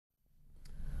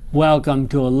Welcome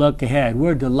to a look ahead.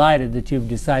 We're delighted that you've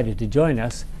decided to join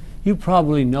us. You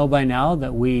probably know by now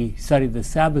that we study the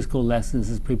Sabbath school lessons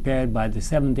as prepared by the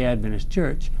Seventh-day Adventist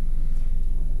Church.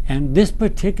 And this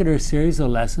particular series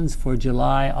of lessons for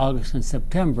July, August, and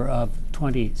September of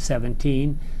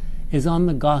 2017 is on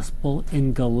the Gospel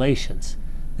in Galatians.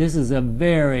 This is a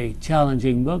very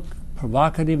challenging book,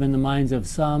 provocative in the minds of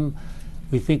some.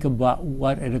 We think about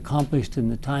what it accomplished in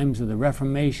the times of the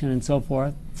Reformation and so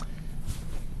forth.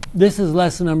 This is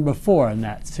lesson number 4 in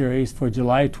that series for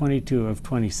July 22 of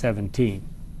 2017.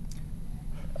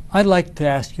 I'd like to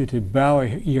ask you to bow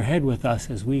your head with us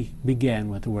as we begin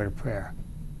with a word of prayer.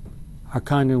 Our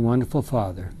kind and wonderful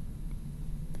Father,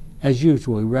 as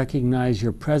usual, we recognize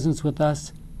your presence with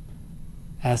us,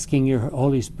 asking your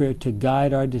Holy Spirit to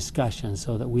guide our discussion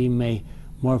so that we may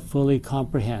more fully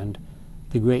comprehend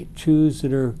the great truths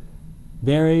that are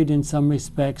buried in some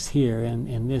respects here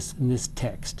in this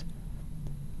text.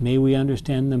 May we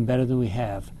understand them better than we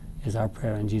have, is our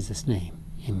prayer in Jesus' name.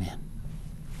 Amen.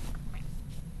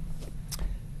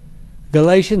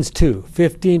 Galatians 2,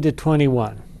 15 to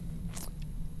 21.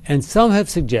 And some have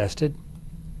suggested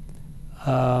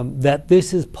that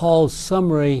this is Paul's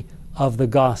summary of the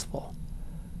gospel.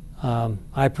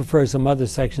 I prefer some other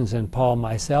sections than Paul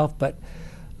myself, but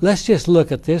let's just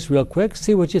look at this real quick,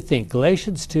 see what you think.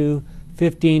 Galatians 2,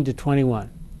 15 to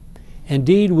 21.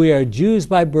 Indeed, we are Jews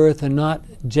by birth and not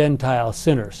Gentile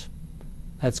sinners.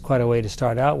 That's quite a way to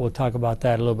start out. We'll talk about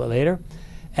that a little bit later.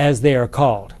 As they are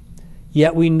called.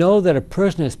 Yet we know that a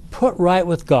person is put right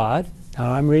with God.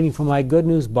 Now I'm reading from my Good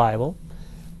News Bible.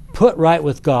 Put right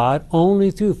with God only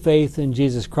through faith in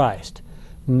Jesus Christ,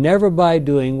 never by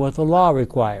doing what the law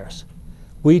requires.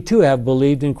 We too have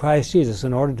believed in Christ Jesus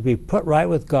in order to be put right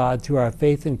with God through our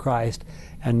faith in Christ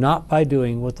and not by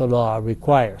doing what the law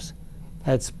requires.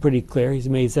 That's pretty clear.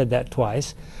 He said that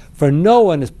twice. For no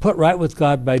one is put right with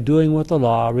God by doing what the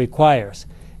law requires.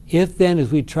 If then,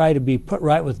 as we try to be put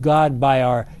right with God by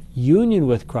our union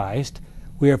with Christ,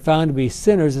 we are found to be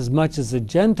sinners as much as the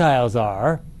Gentiles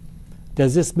are,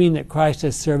 does this mean that Christ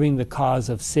is serving the cause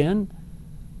of sin?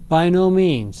 By no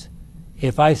means.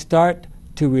 If I start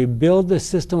to rebuild the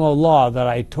system of law that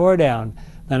I tore down,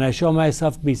 then I show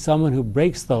myself to be someone who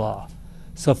breaks the law.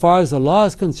 So far as the law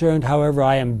is concerned, however,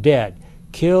 I am dead,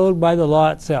 killed by the law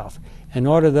itself, in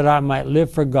order that I might live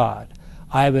for God.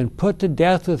 I have been put to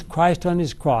death with Christ on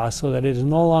his cross, so that it is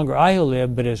no longer I who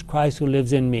live, but it is Christ who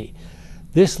lives in me.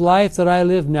 This life that I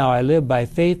live now, I live by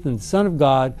faith in the Son of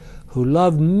God, who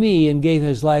loved me and gave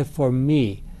his life for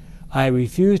me. I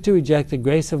refuse to reject the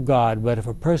grace of God, but if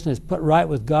a person is put right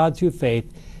with God through faith,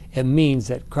 it means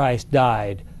that Christ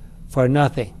died for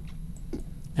nothing.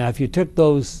 Now, if you took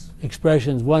those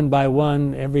expressions one by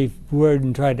one, every word,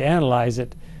 and tried to analyze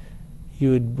it,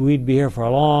 we'd be here for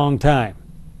a long time.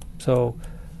 So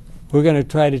we're going to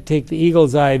try to take the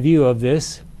eagle's eye view of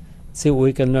this, see what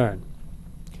we can learn.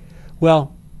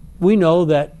 Well, we know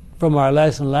that from our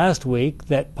lesson last week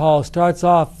that Paul starts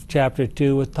off chapter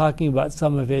 2 with talking about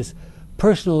some of his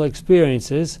personal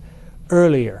experiences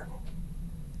earlier.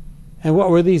 And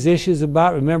what were these issues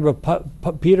about? Remember,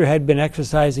 Peter had been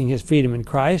exercising his freedom in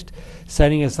Christ,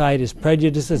 setting aside his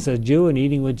prejudices as a Jew and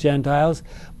eating with Gentiles.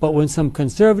 But when some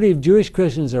conservative Jewish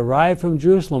Christians arrived from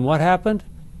Jerusalem, what happened?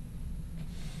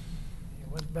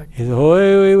 He said,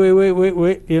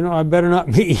 wait, I better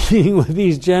not be eating with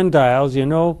these Gentiles,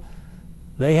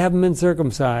 They haven't been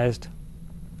circumcised.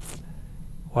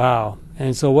 Wow.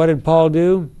 And so what did Paul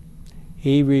do?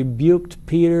 He rebuked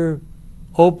Peter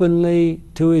openly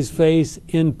to his face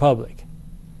in public.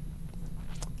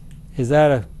 Is that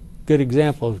a good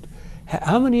example?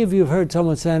 How many of you have heard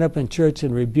someone stand up in church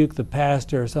and rebuke the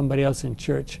pastor or somebody else in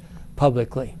church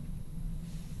publicly?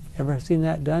 Ever seen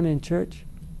that done in church?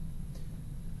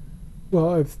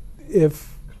 Well,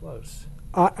 if close,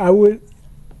 I would,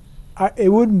 it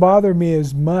wouldn't bother me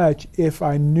as much if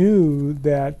I knew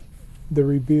that the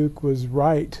rebuke was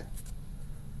right.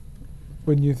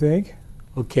 Wouldn't you think?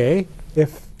 Okay.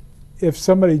 If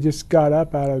somebody just got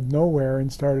up out of nowhere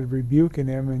and started rebuking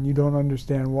him and you don't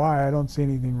understand why, I don't see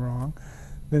anything wrong,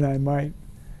 then I might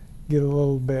get a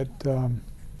little bit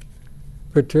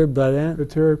perturbed by that.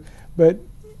 Perturbed. But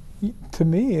to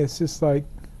me, it's just like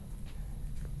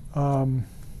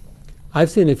I've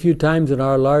seen a few times in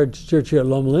our large church here at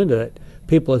Loma Linda that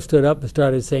people have stood up and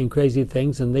started saying crazy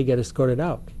things and they get escorted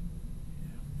out.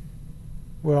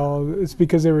 Well, it's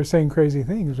because they were saying crazy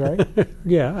things, right?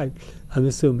 Yeah, I'm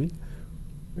assuming.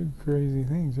 Crazy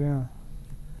things, yeah.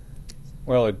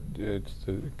 Well, it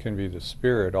can be the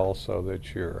spirit also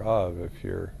that you're of. If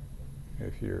you're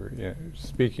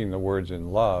speaking the words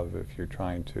in love, if you're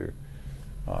trying to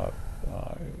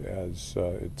as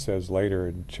it says later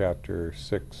in chapter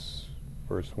 6,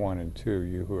 verse 1 and 2,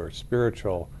 you who are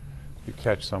spiritual, you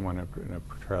catch someone in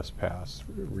a trespass,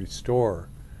 restore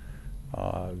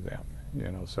them.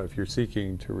 So if you're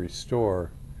seeking to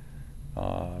restore,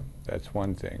 that's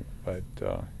one thing. But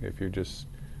if you're just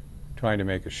trying to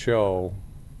make a show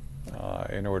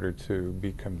in order to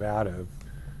be combative,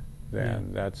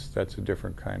 then that's a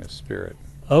different kind of spirit.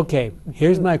 Okay,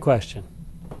 here's my question.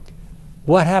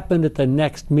 What happened at the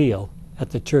next meal at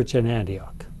the church in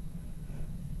Antioch?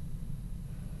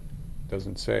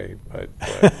 Doesn't say, but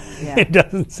Yeah. It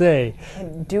doesn't say.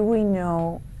 And do we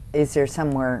know, is there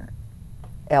somewhere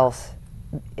else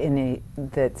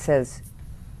that says,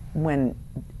 when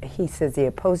he says he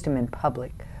opposed him in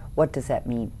public, what does that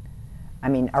mean? I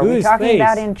mean, are To we his talking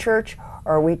about face. in church,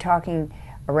 or are we talking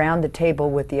around the table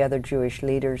with the other Jewish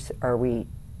leaders? Are we...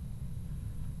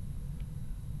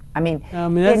 I mean,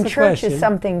 that's in the church question. is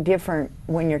something different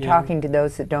when you're Yeah. talking to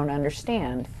those that don't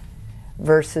understand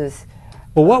versus...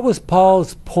 Well, what was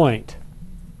Paul's point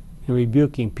in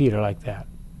rebuking Peter like that?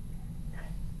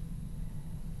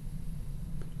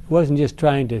 He wasn't just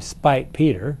trying to spite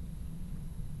Peter.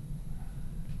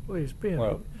 Well, he's being,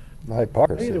 well,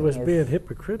 Hypocrisy. Peter was Yes. being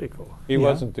hypocritical. he Yeah.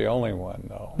 wasn't the only one,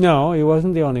 though. No, he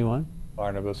wasn't the only one.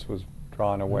 Barnabas was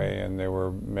drawn away, and there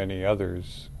were many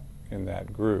others in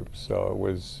that group. So it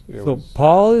was. So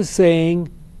Paul is saying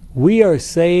we are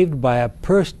saved by a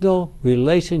personal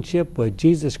relationship with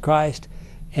Jesus Christ,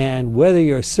 and whether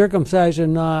you're circumcised or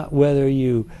not, whether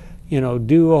you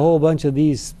do a whole bunch of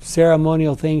these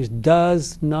ceremonial things,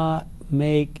 does not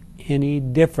make any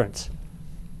difference.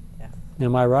 Yeah.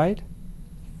 Am I right?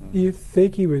 Do you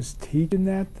think he was teaching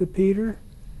that to Peter?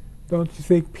 Don't you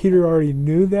think Peter already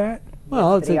knew that?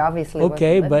 Well, But he obviously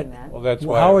okay, wasn't but living that. Well, that's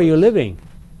why. how it are you was- living?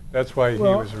 That's why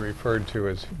Well- he was referred to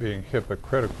as being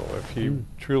hypocritical. If he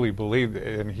truly believed,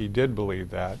 and he did believe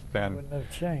that, then Wouldn't have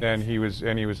changed. he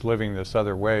was living this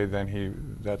other way.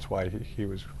 Then that's why he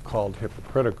was called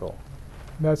hypocritical.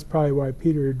 And that's probably why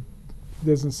Peter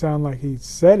doesn't sound like he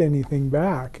said anything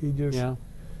back. He just Yeah.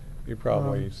 He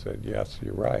probably said, "Yes,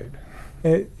 you're right."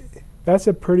 that's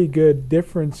a pretty good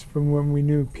difference from when we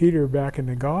knew Peter back in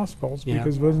the Gospels, Yeah.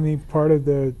 because wasn't he part of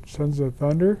the Sons of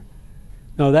Thunder?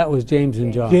 No, that was James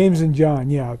and John. James and John,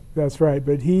 yeah, that's right.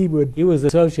 But he was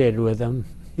associated with them.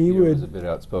 He was a bit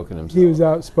outspoken himself. he was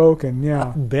outspoken,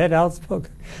 yeah. Bit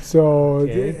outspoken. So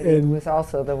Okay. He and was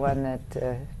also the one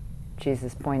that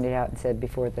Jesus pointed out and said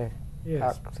before the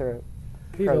Yes. cock threw.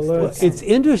 Peter Well, learned it's- It's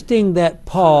interesting that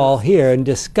Paul here in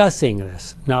discussing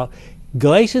this. Now,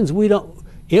 Galatians,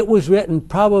 it was written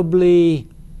probably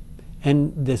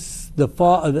in this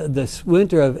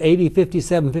winter of 80,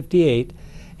 57, 58,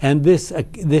 and this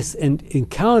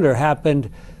encounter happened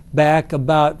back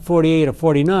about 48 or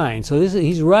 49. So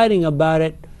he's writing about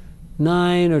it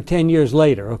 9 or 10 years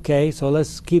later, okay? So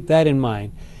let's keep that in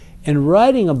mind. And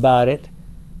writing about it,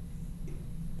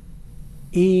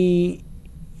 he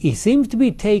seems to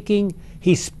be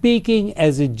he's speaking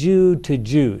as a Jew to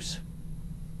Jews.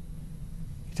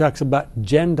 He talks about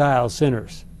Gentile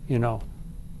sinners,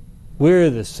 We're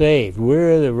the saved,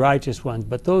 we're the righteous ones,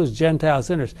 but those Gentile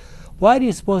sinners, why do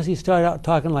you suppose he started out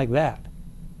talking like that?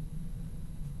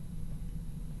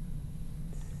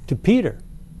 To Peter.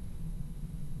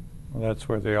 Well, that's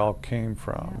where they all came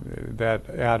from. That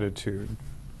attitude.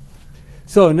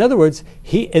 So in other words,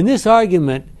 in this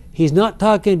argument, he's not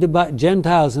talking about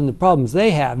Gentiles and the problems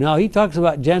they have. Now, he talks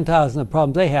about Gentiles and the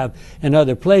problems they have in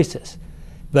other places.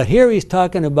 But here he's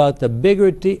talking about the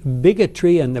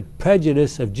bigotry and the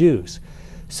prejudice of Jews.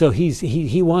 So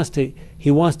he wants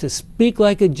to speak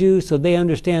like a Jew so they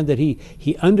understand that he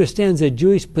understands the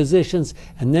Jewish positions,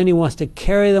 and then he wants to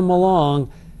carry them along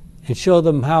and show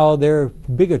them how their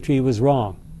bigotry was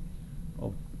wrong.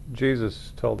 Well,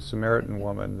 Jesus told the Samaritan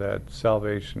woman that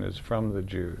salvation is from the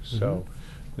Jews. So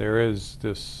there is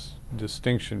this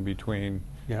distinction between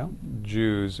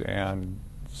Jews and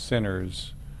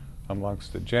sinners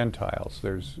amongst the Gentiles.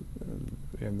 There's,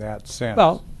 in that sense.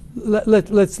 Well,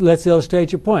 let's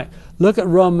illustrate your point. Look at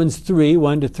Romans 3,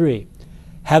 1-3.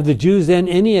 Have the Jews then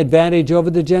any advantage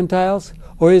over the Gentiles?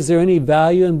 Or is there any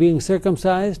value in being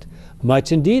circumcised?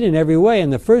 Much indeed, in every way. In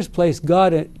the first place,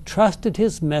 God entrusted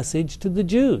his message to the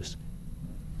Jews.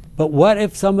 But what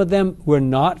if some of them were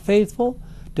not faithful?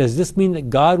 Does this mean that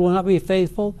God will not be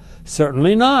faithful?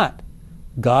 Certainly not.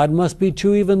 God must be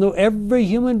true even though every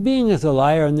human being is a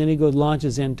liar. And then he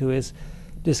launches into his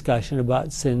discussion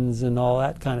about sins and all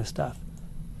that kind of stuff.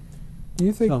 do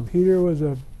you think So- Peter was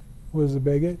a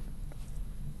bigot?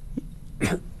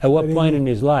 At what point in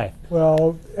his life?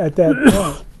 Well, at that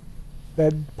point,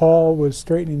 that Paul was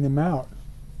straightening them out.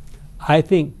 I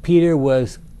think Peter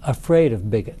was afraid of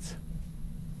bigots.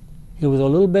 He was a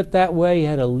little bit that way, he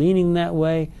had a leaning that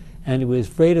way, and he was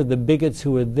afraid of the bigots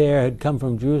who were there, had come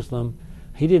from Jerusalem.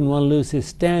 He didn't want to lose his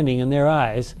standing in their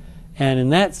eyes, and in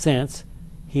that sense,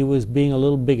 he was being a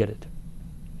little bigoted.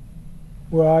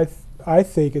 Well, I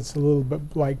think it's a little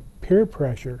bit like peer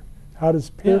pressure. How does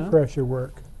peer pressure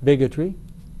work? Bigotry?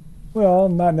 Well,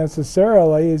 not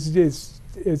necessarily.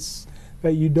 It's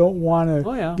that you don't want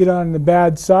to get on the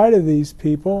bad side of these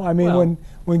people. I mean,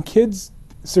 when kids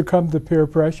succumb to peer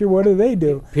pressure, what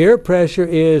do? Peer pressure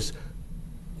is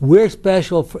we're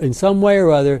special in some way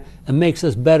or other and makes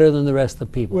us better than the rest of the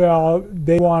people. Well,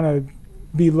 they want to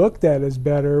be looked at as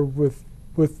better with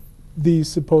these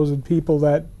supposed people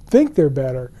that think they're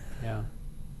better. Yeah.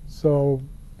 So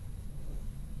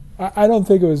I don't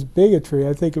think it was bigotry.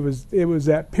 I think it was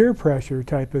that peer pressure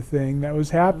type of thing that was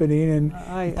happening,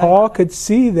 and Paul could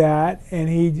see that, and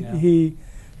he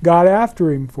got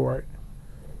after him for it.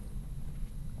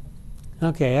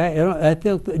 Okay, I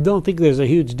don't think there's a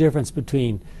huge difference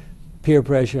between peer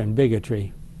pressure and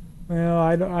bigotry. Well,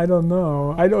 I don't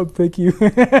know. I don't think you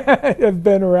have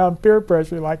been around peer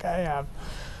pressure like I have.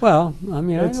 Well, I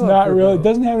mean, it's not really. It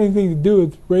doesn't have anything to do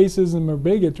with racism or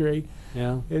bigotry.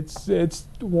 Yeah. It's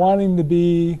wanting to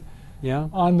be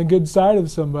on the good side of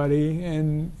somebody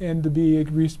and to be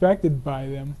respected by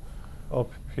them. Well,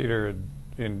 Peter had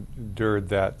endured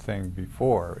that thing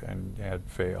before and had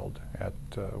failed at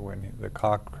when the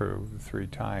cock crew 3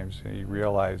 times. He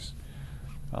realized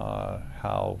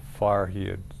how far he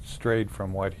had strayed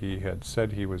from what he had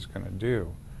said he was going to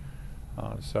do.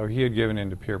 So he had given in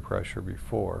to peer pressure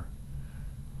before.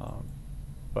 So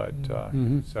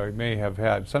he may have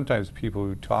had, sometimes people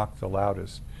who talk the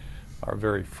loudest are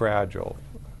very fragile.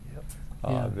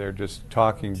 They're just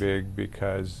talking big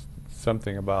because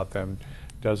something about them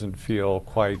doesn't feel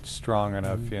quite strong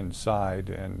enough inside,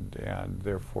 and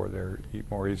therefore they're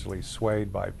more easily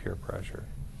swayed by peer pressure.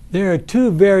 There are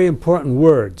 2 very important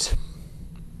words,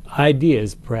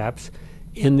 ideas perhaps,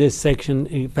 in this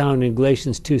section found in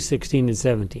Galatians 2:16 and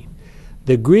 17.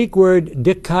 The Greek word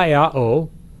dikaiao,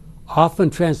 often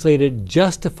translated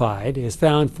justified, is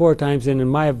found 4 times, and in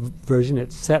my version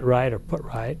it's set right or put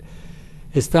right,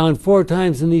 is found 4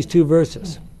 times in these 2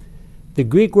 verses. The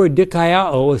Greek word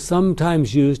dikaiao is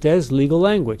sometimes used as legal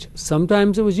language.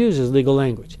 Sometimes it was used as legal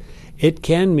language. It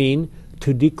can mean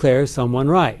to declare someone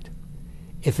right.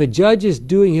 If a judge is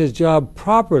doing his job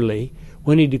properly,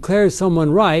 when he declares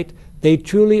someone right, they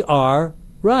truly are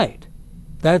right.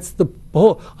 That's the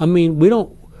whole. I mean, we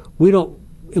don't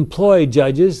employ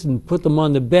judges and put them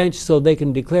on the bench so they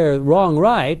can declare wrong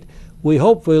right. We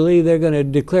hopefully they're going to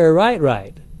declare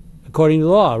right, according to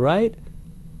law, right?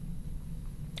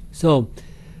 So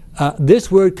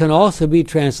this word can also be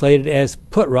translated as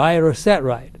put right or set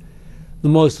right. The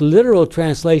most literal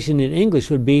translation in English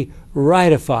would be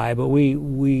rightify, but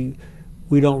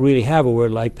we don't really have a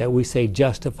word like that. We say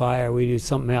justify or we do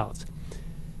something else.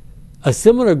 A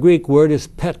similar Greek word is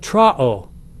petrao,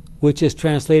 which is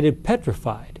translated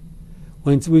petrified.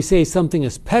 When we say something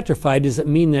is petrified, does it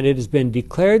mean that it has been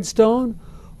declared stone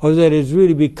or that it has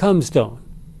really become stone?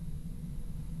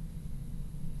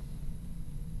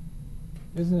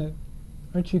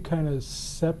 Aren't you kind of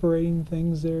separating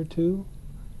things there too?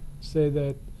 Say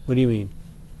that. What do you mean?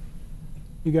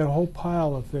 You got a whole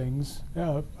pile of things,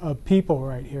 of people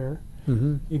right here.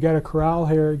 Mm-hmm. You got a corral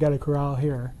here, you got a corral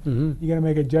here. Mm-hmm. You got to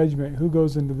make a judgment who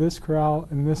goes into this corral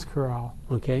and this corral.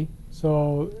 Okay.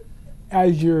 So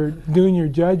as you're doing your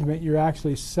judgment, you're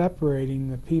actually separating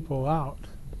the people out,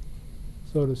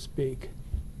 so to speak.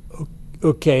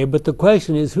 Okay, but the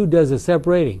question is, who does the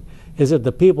separating? Is it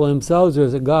the people themselves or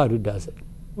is it God who does it?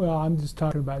 Well, I'm just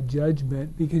talking about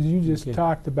judgment because you just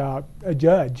talked about a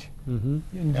judge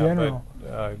in general.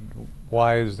 But,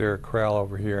 why is there a corral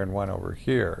over here and one over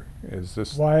here? Is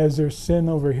this? Why is there sin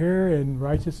over here and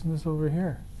righteousness over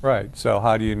here? Right. So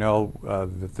how do you know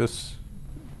that this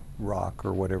rock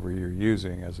or whatever you're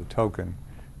using as a token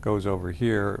goes over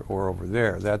here or over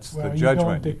there? That's the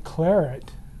judgment. You don't declare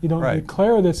it. You don't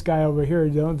declare this guy over here.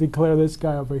 You don't declare this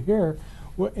guy over here,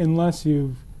 unless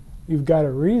you've got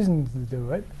a reason to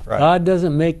do it. Right. God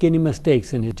doesn't make any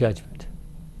mistakes in his judgment.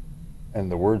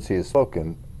 And the words he has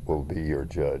spoken will be your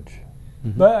judge.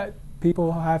 Mm-hmm. But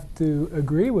people have to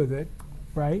agree with it,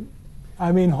 right?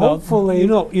 I mean, hopefully,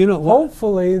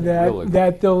 hopefully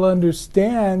that they'll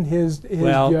understand his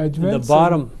judgments,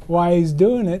 and why he's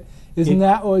doing it. Isn't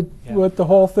that what the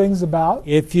whole thing's about?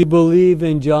 If you believe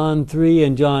in John 3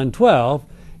 and John 12,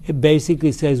 it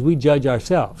basically says we judge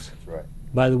ourselves. That's right.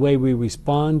 By the way we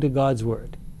respond to God's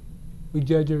word. We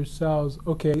judge ourselves.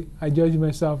 Okay, I judge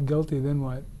myself guilty, then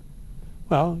what?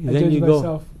 Well, then you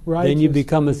go. Then you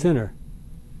become a sinner.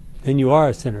 Then you are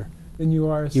a sinner. Then you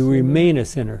are a sinner. You remain a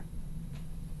sinner.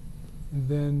 And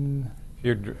then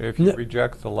if you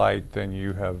reject the light, then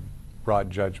you have brought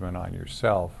judgment on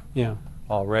yourself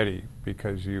already,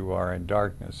 because you are in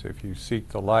darkness. If you seek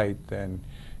the light, then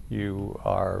you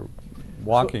are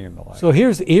walking in the light. So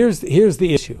here's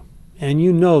the issue, and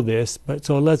you know this, but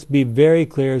so let's be very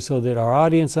clear so that our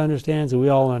audience understands and we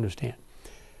all understand.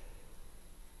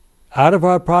 Out of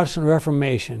our Protestant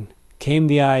Reformation came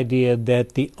the idea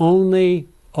that the only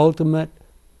ultimate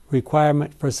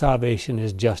requirement for salvation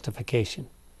is justification.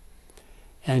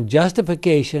 And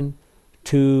justification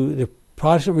to the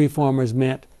Protestant Reformers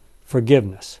meant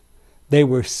forgiveness. They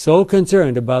were so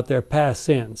concerned about their past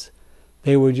sins.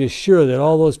 They were just sure that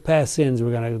all those past sins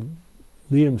were going to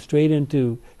lead them straight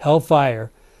into hellfire.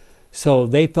 So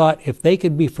they thought if they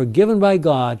could be forgiven by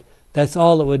God, that's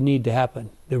all that would need to happen.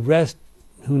 The rest,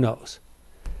 who knows?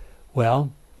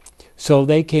 Well, so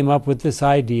they came up with this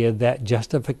idea that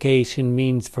justification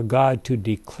means for God to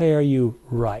declare you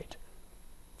right.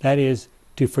 That is,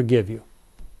 to forgive you.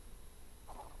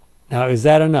 Now, is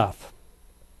that enough?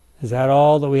 Is that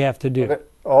all that we have to do?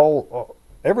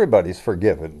 Everybody's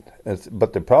forgiven,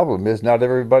 but the problem is not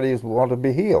everybody want to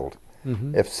be healed.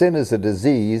 Mm-hmm. If sin is a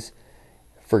disease,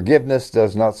 forgiveness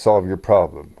does not solve your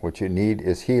problem. What you need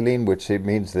is healing, which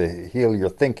means to heal your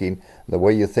thinking, the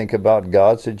way you think about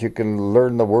God, so that you can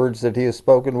learn the words that He has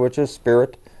spoken, which is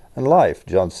spirit and life,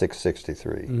 John 6:63.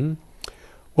 Mm-hmm.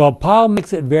 Well, Paul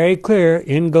makes it very clear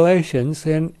in Galatians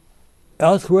and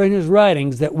elsewhere in his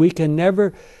writings that we can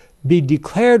never be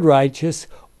declared righteous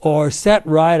or set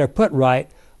right or put right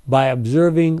by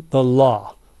observing the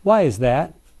law. Why is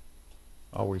that?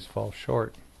 Always fall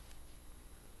short.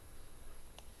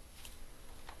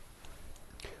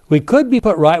 We could be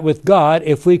put right with God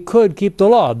if we could keep the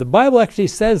law. The Bible actually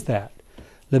says that.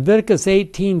 Leviticus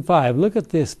 18:5. Look at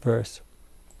this verse.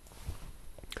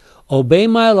 Obey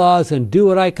my laws and do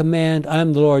what I command. I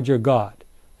am the Lord your God.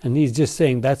 And he's just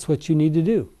saying that's what you need to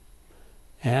do.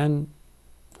 And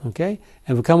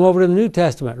we come over to the New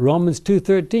Testament, Romans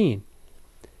 2:13.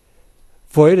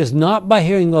 For it is not by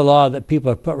hearing the law that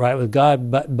people are put right with God,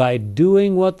 but by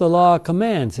doing what the law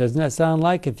commands. Doesn't that sound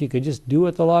like if you could just do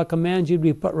what the law commands, you'd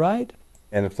be put right?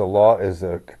 And if the law is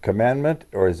a commandment,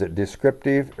 or is it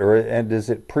descriptive, and is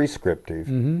it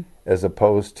prescriptive, as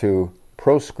opposed to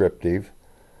proscriptive?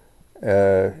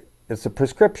 It's a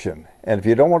prescription. And if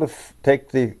you don't want to take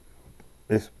the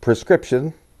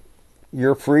prescription,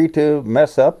 you're free to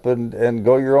mess up and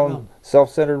go your own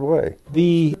self-centered way.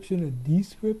 The description, a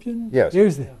description? Yes.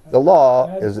 The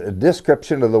law is a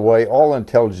description of the way all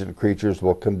intelligent creatures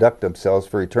will conduct themselves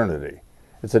for eternity.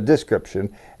 It's a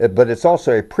description, but it's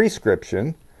also a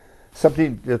prescription,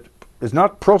 something that is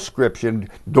not proscription,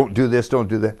 don't do this, don't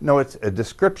do that. No, it's a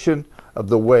description of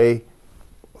the way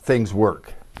things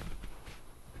work.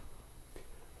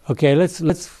 Okay, let's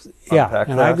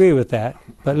and I agree with that.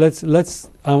 But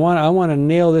I want to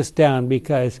nail this down,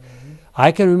 because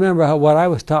I can remember what I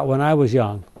was taught when I was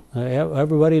young.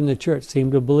 Everybody in the church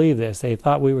seemed to believe this. They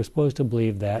thought we were supposed to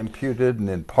believe that. Imputed and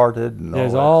imparted and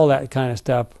there's all that kind of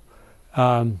stuff.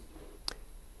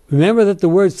 Remember that the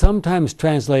word sometimes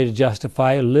translated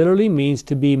justify literally means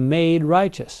to be made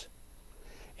righteous.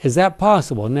 Is that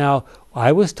possible? Now,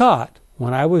 I was taught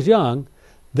when I was young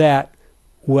that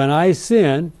when I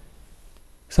sin,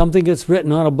 something gets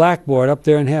written on a blackboard up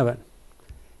there in heaven.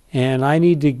 And I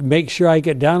need to make sure I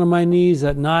get down on my knees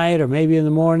at night or maybe in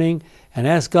the morning and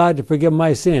ask God to forgive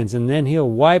my sins. And then He'll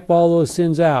wipe all those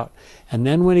sins out. And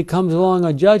then when He comes along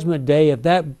on Judgment Day, if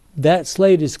that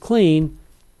slate is clean,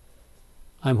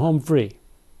 I'm home free.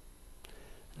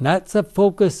 And that's a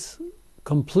focus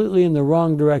completely in the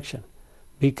wrong direction.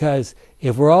 Because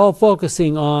if we're all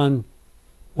focusing on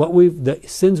the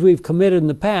sins we've committed in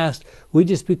the past, we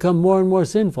just become more and more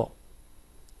sinful.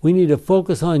 We need to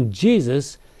focus on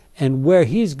Jesus and where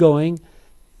He's going.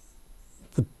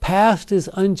 The past is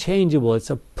unchangeable. It's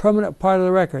a permanent part of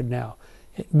the record now.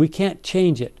 We can't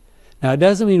change it. Now, it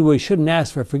doesn't mean we shouldn't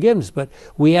ask for forgiveness, but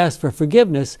we ask for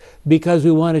forgiveness because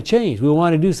we want to change. We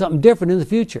want to do something different in the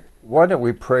future. Why don't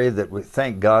we pray that we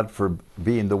thank God for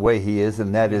being the way He is,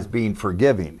 and that is being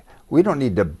forgiving? We don't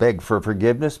need to beg for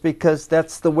forgiveness, because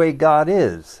that's the way God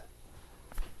is.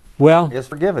 Well, He is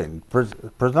forgiving.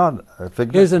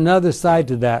 Here's another side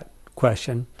to that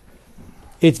question.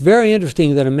 It's very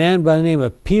interesting that a man by the name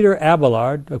of Peter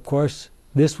Abelard, of course,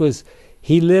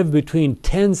 he lived between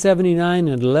 1079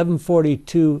 and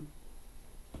 1142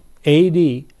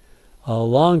 A.D., a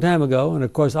long time ago, and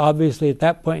of course, obviously at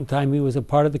that point in time, he was a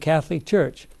part of the Catholic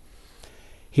Church.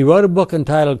 He wrote a book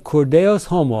entitled Cur Deus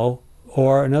Homo,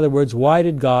 or in other words, why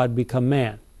did God become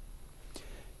man?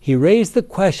 He raised the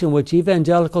question which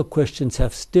evangelical Christians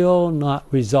have still not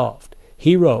resolved.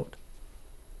 He wrote,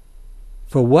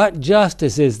 "For what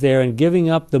justice is there in giving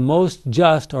up the most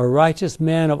just or righteous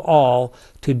man of all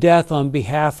to death on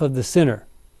behalf of the sinner?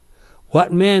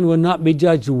 What man would not be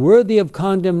judged worthy of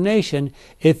condemnation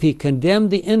if he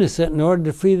condemned the innocent in order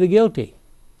to free the guilty?"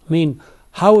 I mean,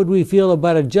 how would we feel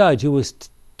about a judge who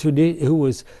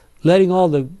was letting all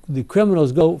the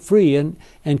criminals go free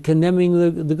and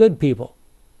condemning the good people?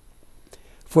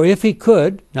 For if he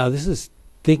could, now this is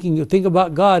think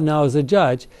about God now as a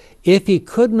judge, if he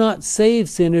could not save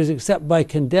sinners except by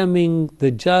condemning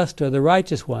the just or the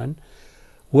righteous one,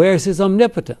 where's his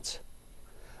omnipotence?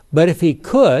 But if he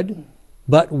could,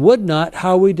 but would not,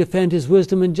 how we defend his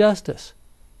wisdom and justice?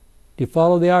 Do you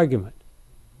follow the argument?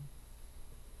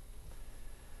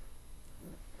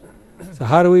 So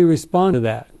how do we respond to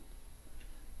that?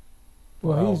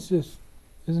 Well,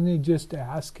 isn't he just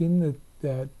asking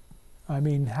that, I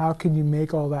mean, how can you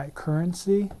make all that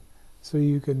currency so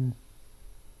you can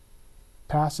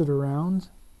pass it around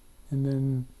and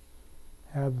then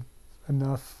have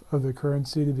enough of the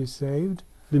currency to be saved?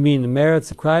 You mean the merits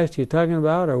of Christ you're talking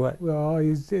about, or what? Well,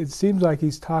 it seems like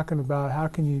he's talking about how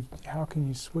can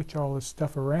you switch all this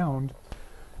stuff around?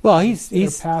 Well, he's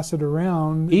pass it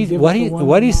around.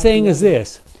 What he's saying is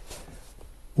this: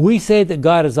 we say that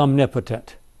God is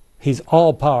omnipotent; He's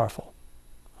all powerful.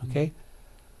 Okay.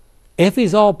 If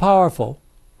he's all-powerful,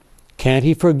 can't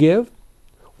he forgive?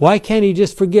 Why can't he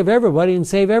just forgive everybody and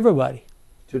save everybody?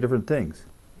 Two different things.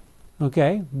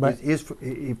 Okay, but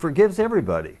he forgives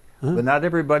everybody, but not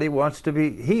everybody wants to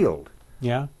be healed.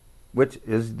 Yeah. Which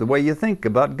is the way you think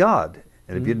about God.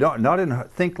 And if you don't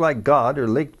think like God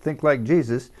or think like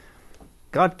Jesus,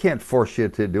 God can't force you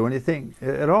to do anything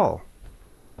at all.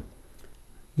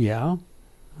 Yeah.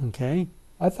 Okay.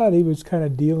 I thought he was kind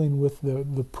of dealing with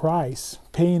the price,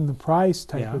 paying the price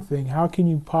type of thing. How can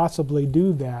you possibly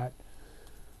do that?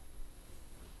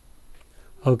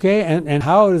 Okay, and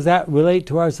how does that relate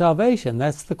to our salvation?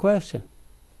 That's the question.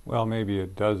 Well, maybe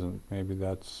it doesn't. Maybe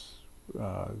that's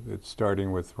it's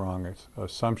starting with wrong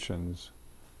assumptions,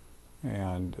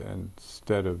 and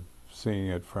instead of seeing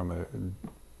it from a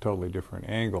totally different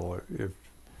angle, if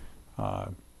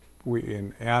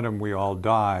in Adam we all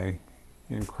die,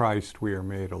 in Christ we are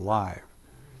made alive.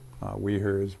 We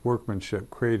are His workmanship,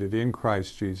 created in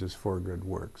Christ Jesus for good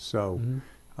works. So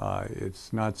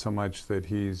it's not so much that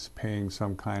He's paying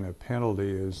some kind of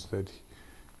penalty as that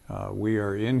we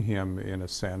are in Him in a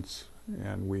sense,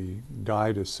 and we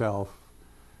die to self,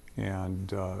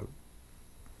 and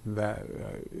that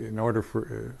in order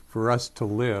for us to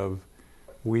live,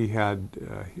 He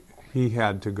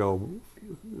had to go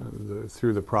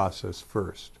through the process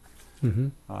first.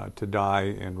 To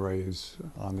die and raise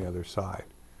on the other side.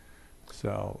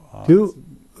 So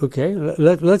okay,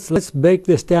 let's break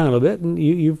this down a little bit, and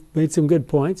you've made some good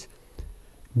points.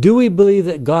 Do we believe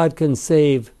that God can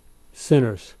save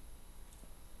sinners?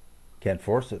 Can't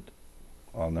force it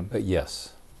on them.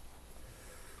 Yes.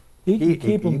 He can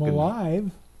keep them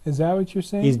alive. Is that what you're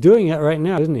saying? He's doing it right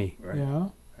now, isn't he? Right. Yeah.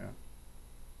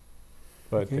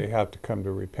 But they have to come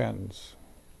to repentance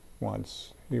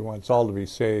once. He wants all to be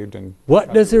saved. And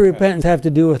what does the repentance have to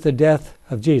do with the death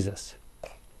of Jesus?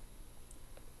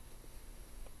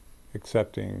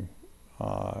 Accepting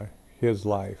His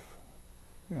life,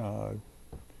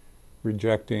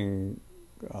 rejecting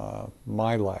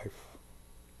my life.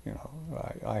 You know,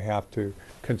 I have to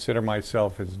consider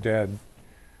myself as dead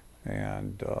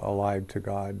and alive to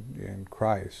God in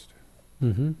Christ.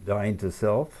 Dying to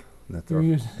self.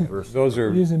 Those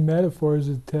are using metaphors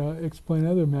to explain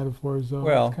other metaphors, though.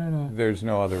 Well, there's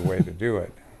no other way to do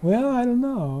it. Well, I don't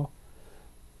know.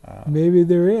 Maybe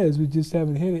there is. We just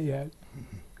haven't hit it yet.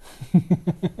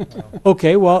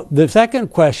 Okay, well, the second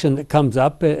question that comes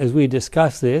up as we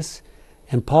discuss this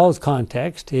in Paul's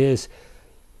context is,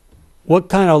 what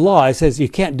kind of law? It says you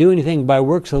can't do anything by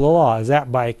works of the law. Is that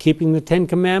by keeping the Ten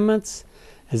Commandments?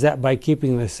 Is that by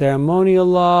keeping the ceremonial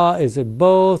law? Is it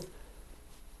both?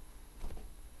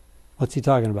 What's he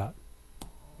talking about?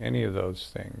 Any of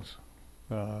those things.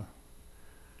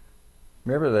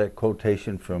 Remember that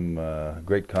quotation from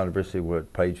Great Controversy,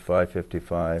 page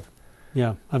 555?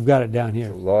 Yeah, I've got it down here.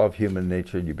 The law of human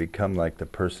nature, you become like the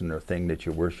person or thing that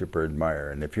you worship or admire.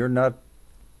 And if you're not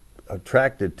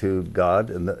attracted to God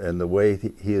and the way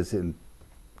He is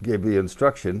gave you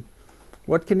instruction,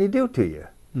 what can He do to you?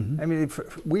 I mean,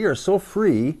 we are so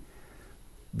free,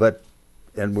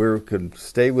 and we can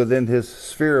stay within His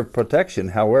sphere of protection.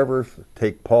 However,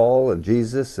 take Paul and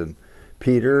Jesus and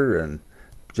Peter and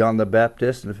John the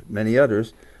Baptist and many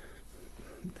others,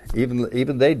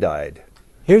 Even they died.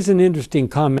 Here's an interesting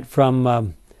comment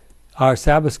from our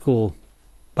Sabbath School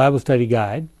Bible Study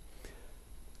Guide.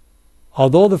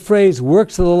 Although the phrase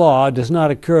works of the law does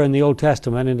not occur in the Old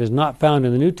Testament and is not found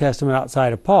in the New Testament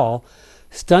outside of Paul,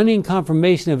 stunning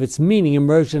confirmation of its meaning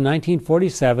emerged in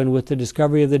 1947 with the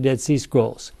discovery of the Dead Sea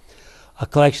Scrolls, a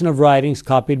collection of writings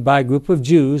copied by a group of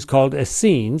Jews called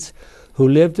Essenes who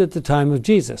lived at the time of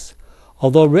Jesus.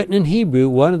 Although written in Hebrew,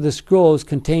 one of the scrolls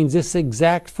contains this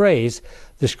exact phrase.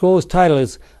 The scroll's title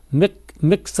is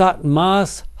Miksat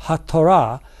Mas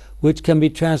HaTorah, which can be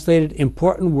translated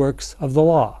Important Works of the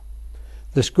Law.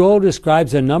 The scroll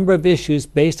describes a number of issues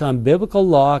based on biblical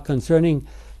law concerned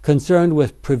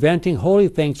with preventing holy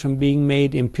things from being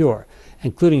made impure,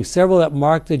 including several that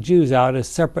mark the Jews out as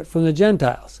separate from the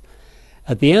Gentiles.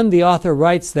 At the end, the author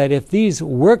writes that if these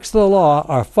works of the law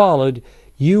are followed,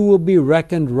 you will be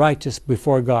reckoned righteous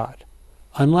before God.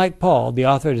 Unlike Paul, the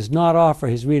author does not offer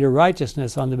his reader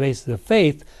righteousness on the basis of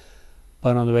faith,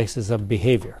 but on the basis of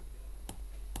behavior.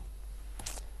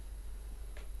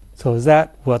 So is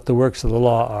that what the works of the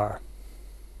law are?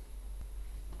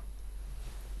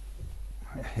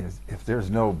 If there's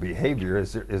no behavior,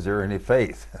 is there any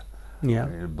faith? Yeah. I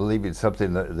mean, believing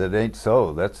something that ain't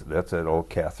so, that's an old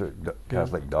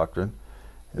Catholic doctrine.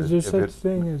 Is there such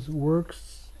thing as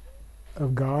works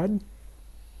of God?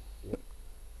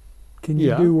 Can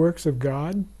you do works of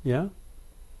God? Yeah.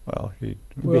 Well,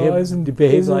 isn't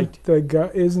the like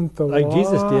law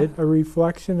Jesus did a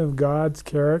reflection of God's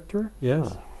character?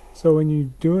 Yes. So when you're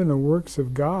doing the works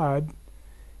of God,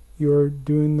 you're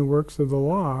doing the works of the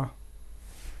law.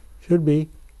 Should be,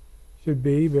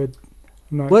 but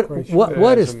I'm not quite sure.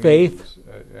 What is faith?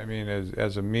 I mean,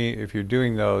 as a if you're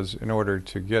doing those in order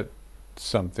to get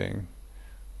something,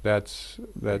 that's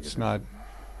not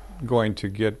going to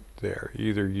get there.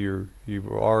 Either you're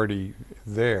already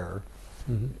there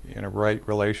in a right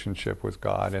relationship with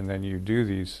God, and then you do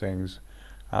these things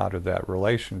out of that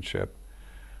relationship,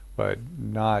 but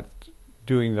not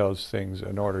doing those things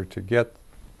in order to get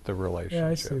the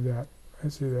relationship. Yeah, I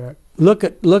see that. Look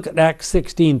at Acts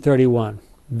 16:31.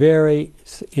 Very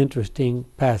interesting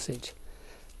passage.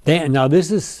 Now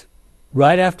this is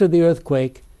right after the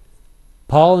earthquake.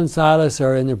 Paul and Silas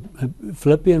are in the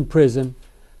Philippian prison.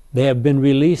 They have been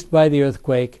released by the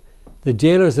earthquake. The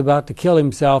jailer is about to kill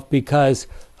himself because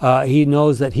he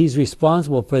knows that he's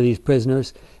responsible for these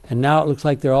prisoners, and now it looks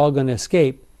like they're all going to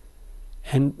escape.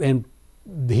 And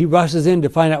he rushes in to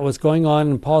find out what's going on,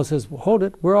 and Paul says, well, hold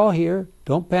it, we're all here,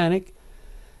 don't panic.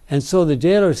 And so the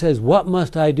jailer says, what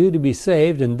must I do to be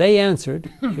saved? And they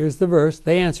answered, here's the verse,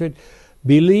 they answered,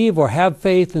 believe or have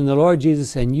faith in the Lord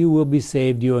Jesus, and you will be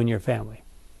saved, you and your family.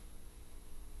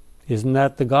 Isn't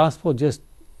that the gospel just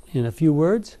in a few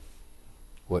words?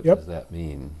 What does that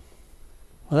mean?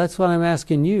 Well, that's what I'm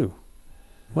asking you.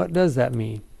 What does that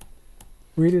mean?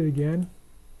 Read it again.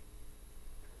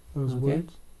 Those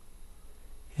words.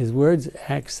 His words,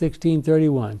 Acts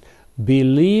 16:31.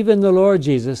 Believe in the Lord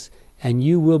Jesus, and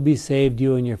you will be saved,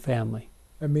 you and your family.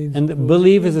 That means and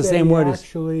believe is the same word as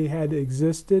actually had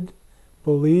existed.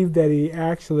 Believe that he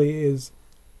actually is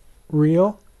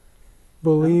real.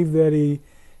 Believe that he,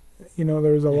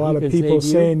 there's a lot of people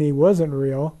saying he wasn't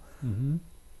real. Mm-hmm.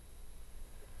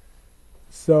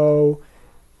 So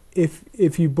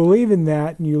if you believe in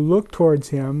that and you look towards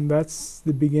him, that's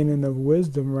the beginning of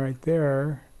wisdom right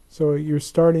there. So you're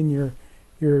starting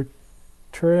your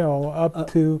trail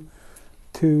up to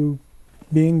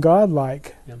being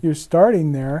godlike. Yep. You're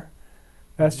starting there.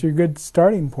 That's your good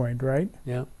starting point, right?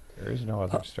 Yeah. There is no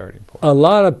other starting point. A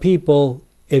lot of people,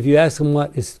 if you ask them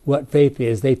what faith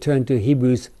is, they turn to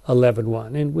Hebrews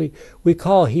 11:1. And we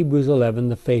call Hebrews 11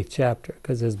 the faith chapter,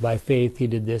 because it's by faith he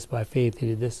did this, by faith he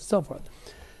did this, and so forth.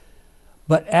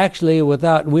 But actually, we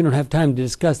don't have time to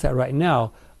discuss that right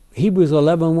now. Hebrews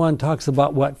 11:1 talks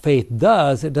about what faith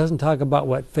does. It doesn't talk about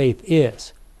what faith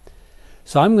is.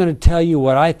 So I'm going to tell you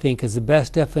what I think is the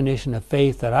best definition of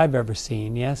faith that I've ever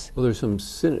seen. Yes? Well, there's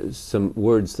some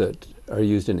words that are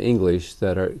used in English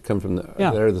that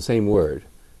that are the same word.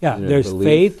 Yeah, there's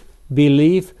faith,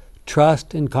 belief,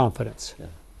 trust, and confidence. Yeah.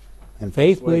 And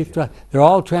faith, belief, trust. They're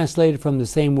all translated from the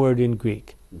same word in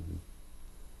Greek. Mm-hmm.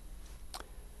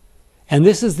 And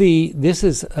this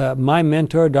is my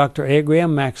mentor, Dr. A.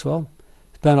 Graham Maxwell.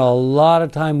 Spent a lot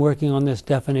of time working on this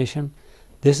definition.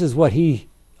 This is what he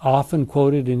often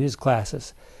quoted in his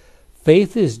classes.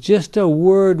 Faith is just a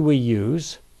word we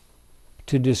use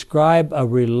to describe a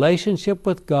relationship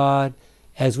with God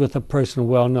as with a person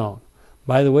well known.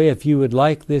 By the way, if you would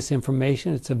like this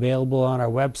information, it's available on our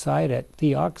website at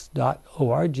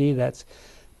theox.org. That's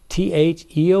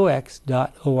theox.org.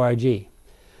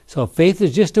 So faith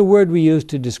is just a word we use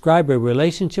to describe a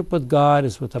relationship with God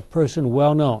as with a person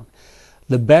well known.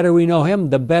 The better we know him,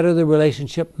 the better the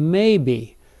relationship may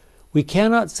be. We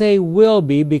cannot say will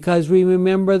be because we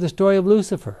remember the story of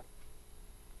Lucifer.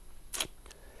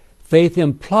 Faith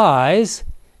implies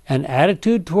an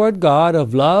attitude toward God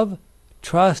of love,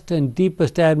 trust, and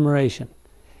deepest admiration.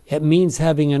 It means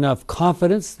having enough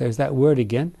confidence, there's that word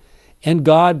again, in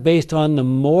God based on the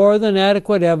more than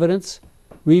adequate evidence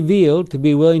revealed to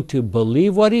be willing to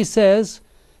believe what he says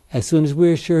as soon as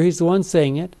we're sure he's the one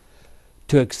saying it,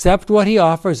 to accept what he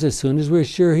offers as soon as we're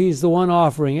sure he's the one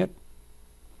offering it,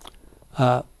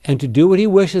 and to do what he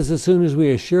wishes as soon as we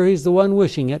are sure he's the one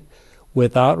wishing it,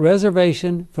 without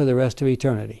reservation for the rest of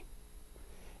eternity.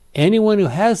 Anyone who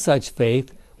has such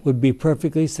faith would be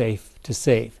perfectly safe to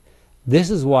save. This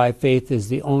is why faith is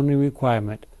the only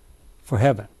requirement for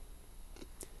heaven.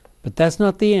 But that's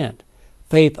not the end.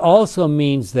 Faith also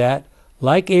means that,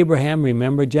 like Abraham,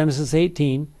 remember Genesis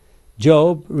 18,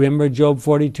 Job, remember Job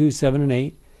 42, 7 and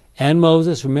 8, and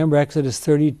Moses, remember Exodus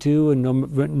 32 and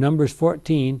Numbers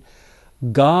 14,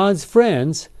 God's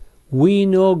friends, we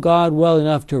know God well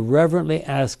enough to reverently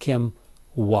ask him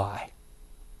why.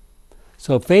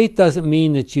 So faith doesn't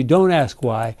mean that you don't ask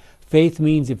why. Faith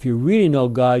means if you really know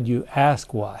God, you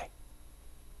ask why.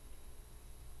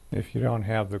 If you don't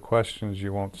have the questions,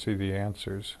 you won't see the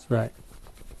answers. That's right.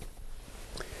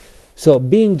 So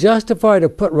being justified or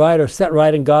put right or set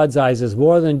right in God's eyes is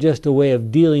more than just a way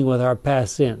of dealing with our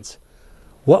past sins.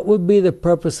 What would be the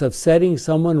purpose of setting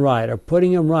someone right or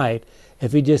putting him right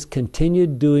if he just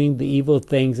continued doing the evil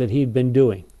things that he'd been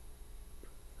doing?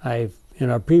 In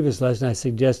our previous lesson, I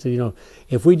suggested,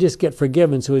 if we just get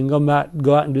forgiven so we can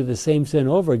go out and do the same sin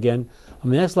over again,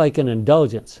 that's like an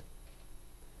indulgence.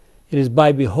 It is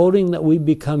by beholding that we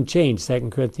become changed,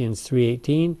 2 Corinthians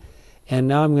 3:18. And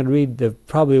now I'm going to read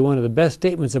probably one of the best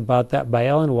statements about that by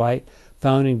Ellen White,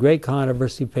 found in Great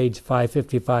Controversy, page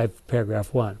 555,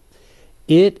 paragraph 1.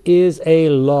 It is a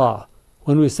law.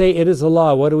 When we say it is a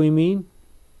law, what do we mean?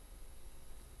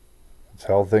 It's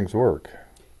how things work.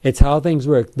 It's how things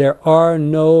work. There are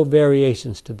no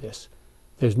variations to this.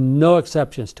 There's no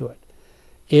exceptions to it.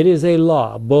 It is a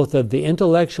law, both of the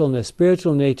intellectual and the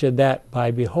spiritual nature, that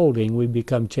by beholding we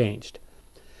become changed.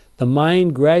 The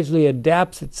mind gradually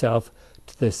adapts itself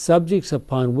to the subjects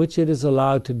upon which it is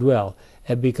allowed to dwell.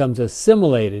 It becomes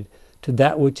assimilated to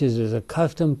that which it is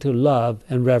accustomed to love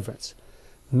and reverence.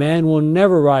 Man will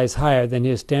never rise higher than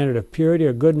his standard of purity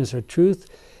or goodness or truth.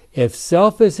 If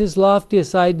self is his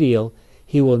loftiest ideal,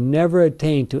 he will never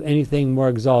attain to anything more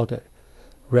exalted.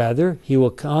 Rather, he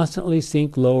will constantly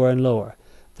sink lower and lower.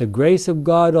 The grace of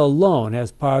God alone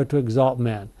has power to exalt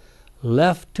man.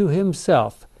 Left to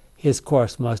himself, his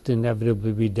course must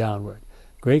inevitably be downward.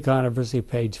 Great Controversy,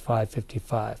 page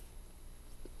 555.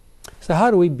 So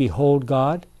how do we behold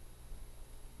God?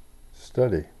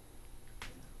 Study.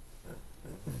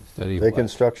 Study Take what?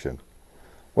 instruction.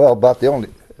 Well, about the only...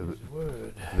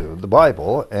 The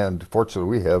Bible, and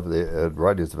fortunately we have the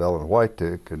writings of Ellen White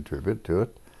to contribute to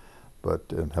it,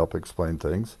 and help explain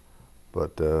things.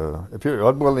 But if you're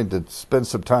unwilling to spend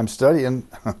some time studying,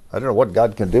 I don't know what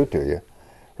God can do to you,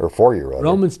 or for you, rather.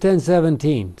 Romans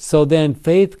 10:17. So then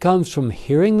faith comes from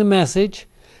hearing the message,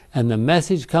 and the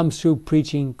message comes through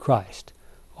preaching Christ.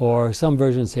 Or some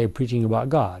versions say preaching about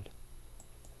God.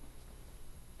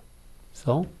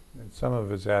 So? And some of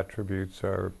his attributes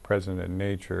are present in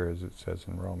nature, as it says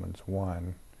in Romans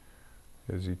 1.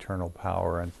 His eternal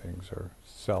power and things are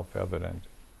self-evident.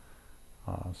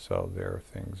 So there are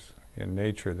things in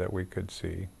nature that we could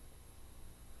see.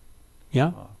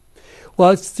 Yeah.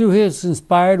 Well, it's through his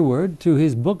inspired word, through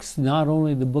his books, not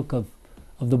only the book of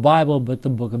the Bible, but the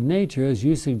book of nature, as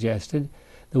you suggested,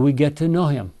 that we get to know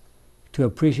him, to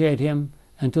appreciate him,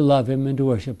 and to love him, and to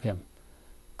worship him.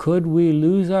 Could we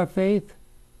lose our faith?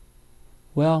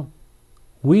 Well,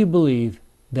 we believe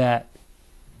that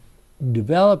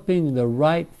developing the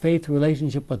right faith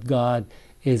relationship with God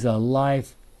is a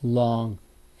lifelong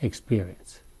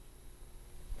experience.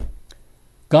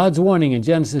 God's warning in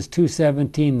Genesis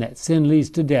 2:17 that sin leads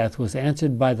to death was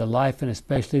answered by the life and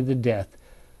especially the death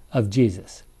of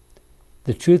Jesus.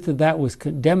 The truth of that was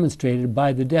demonstrated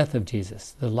by the death of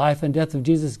Jesus. The life and death of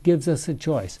Jesus gives us a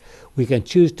choice. We can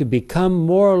choose to become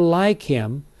more like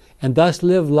him and thus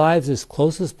live lives as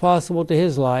close as possible to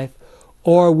his life,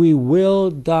 or we will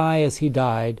die as he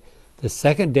died, the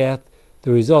second death,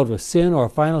 the result of sin or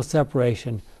final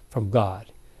separation from God.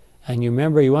 And you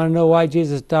remember, you want to know why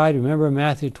Jesus died? Remember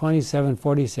Matthew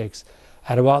 27:46.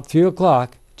 At about 3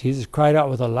 o'clock, Jesus cried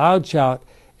out with a loud shout,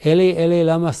 Eli, Eli,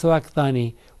 lama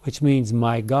sabachthani, which means,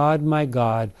 my God,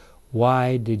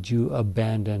 why did you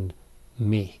abandon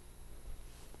me?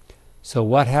 So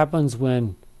what happens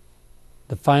when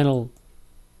the final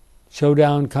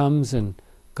showdown comes and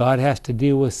God has to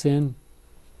deal with sin?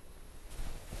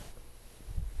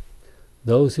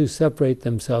 Those who separate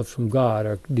themselves from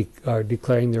God are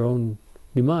declaring their own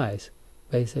demise,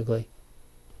 basically.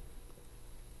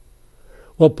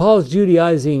 Well, Paul's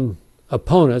Judaizing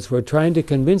opponents were trying to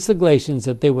convince the Galatians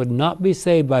that they would not be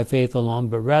saved by faith alone,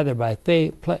 but rather by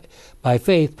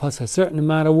faith plus a certain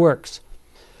amount of works.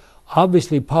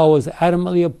 Obviously, Paul was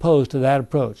adamantly opposed to that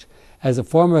approach. As a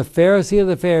former Pharisee of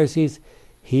the Pharisees,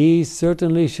 he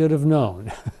certainly should have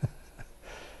known.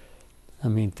 I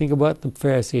mean, think about what the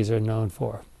Pharisees are known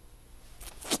for.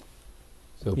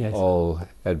 So yes. Paul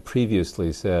had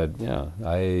previously said, yeah,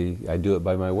 I do it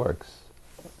by my works.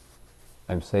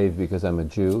 I'm saved because I'm a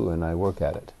Jew and I work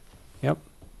at it. Yep.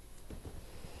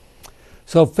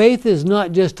 So faith is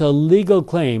not just a legal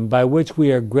claim by which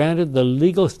we are granted the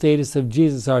legal status of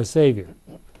Jesus our Savior.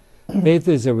 Faith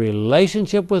is a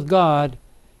relationship with God,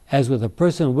 as with a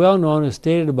person well known as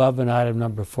stated above in item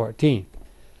number 14.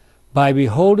 By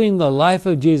beholding the life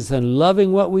of Jesus and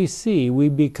loving what we see, we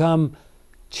become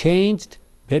changed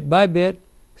bit by bit,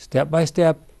 step by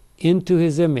step, into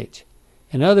His image.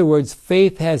 In other words,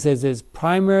 faith has as its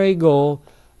primary goal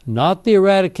not the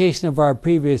eradication of our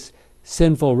previous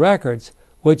sinful records,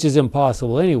 which is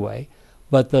impossible anyway,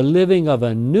 but the living of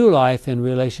a new life in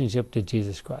relationship to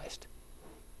Jesus Christ.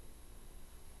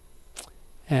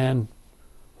 And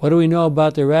what do we know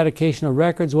about the eradication of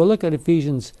records? Well, look at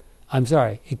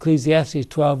Ecclesiastes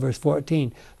 12, verse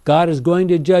 14. God is going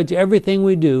to judge everything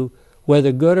we do,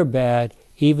 whether good or bad,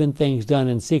 even things done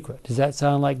in secret. Does that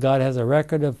sound like God has a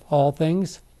record of all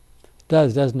things? It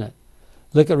does, doesn't it?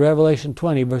 Look at Revelation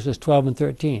 20, verses 12 and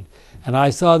 13. And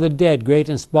I saw the dead, great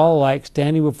and small alike,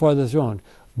 standing before the throne.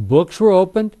 Books were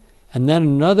opened, and then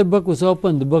another book was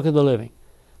opened, the book of the living.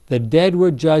 The dead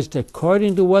were judged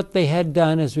according to what they had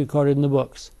done, as recorded in the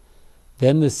books.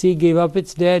 Then the sea gave up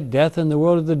its dead, death and the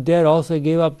world of the dead also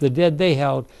gave up the dead they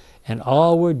held, and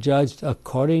all were judged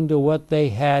according to what they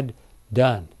had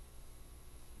done.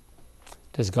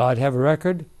 Does God have a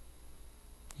record?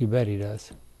 You bet He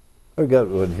does. I've got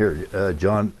one here,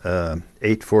 John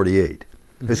 8:48.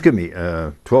 Excuse me,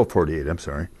 12:48, I'm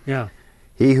sorry. Yeah.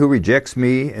 He who rejects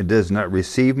me and does not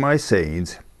receive my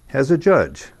sayings has a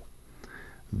judge.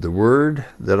 The word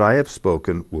that I have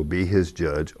spoken will be his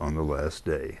judge on the last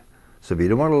day. So if you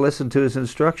don't want to listen to his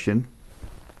instruction,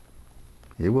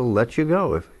 he will let you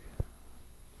go.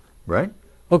 Right?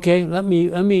 Okay, let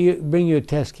me bring you a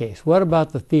test case. What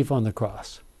about the thief on the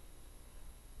cross?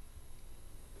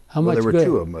 There were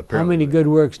two of them, apparently. How many good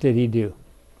works did he do?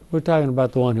 We're talking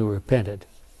about the one who repented.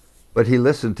 But he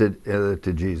listened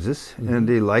to Jesus, and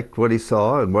he liked what he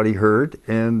saw and what he heard,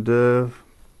 and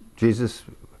Jesus,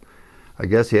 I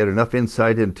guess he had enough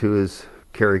insight into his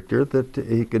character that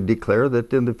he could declare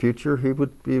that in the future he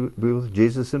would be with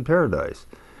Jesus in paradise.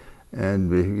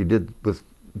 And he did with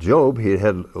Job. He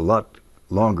had a lot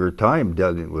longer time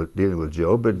dealing with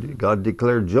Job, but God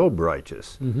declared Job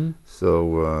righteous.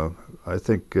 So I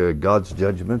think God's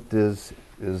judgment is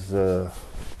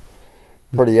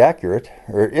pretty accurate,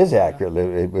 or is accurate.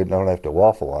 We don't have to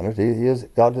waffle on it.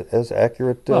 God is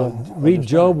accurate. Read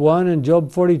Job 1 and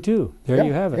Job 42. There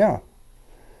you have it. Yeah.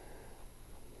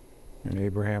 And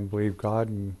Abraham believed God,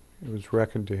 and it was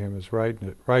reckoned to him as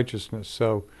righteousness.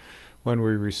 So when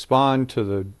we respond to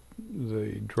the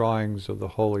drawings of the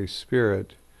Holy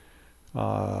Spirit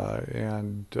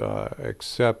and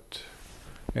accept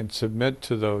and submit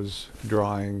to those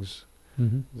drawings,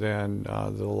 then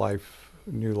the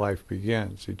new life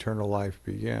begins, eternal life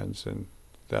begins, and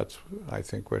that's, I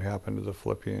think, what happened to the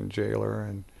Philippian jailer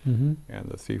and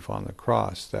the thief on the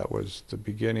cross. That was the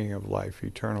beginning of life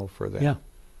eternal for them. Yeah.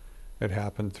 It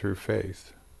happened through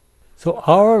faith. So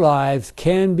our lives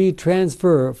can be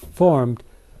transformed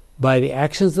by the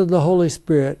actions of the Holy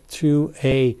Spirit through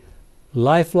a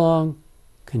lifelong,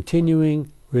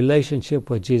 continuing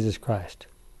relationship with Jesus Christ.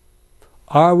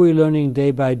 Are we learning day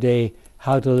by day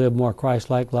how to live more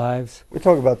Christ-like lives? We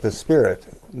talk about the Spirit.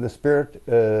 The Spirit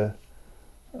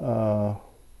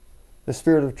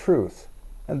of truth.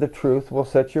 And the truth will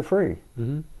set you free.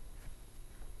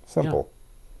 Simple. Yeah.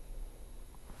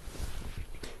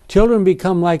 Children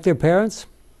become like their parents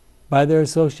by their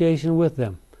association with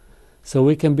them. So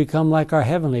we can become like our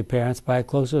heavenly parents by a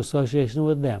closer association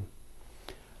with them.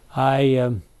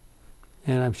 And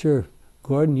I'm sure,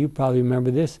 Gordon, you probably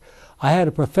remember this. I had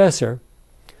a professor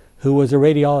who was a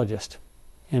radiologist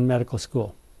in medical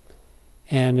school.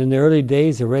 And in the early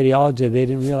days of radiology, they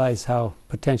didn't realize how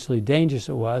potentially dangerous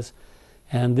it was.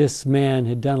 And this man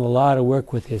had done a lot of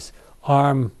work with his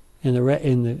arm in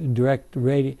the direct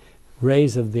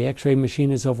rays of the X-ray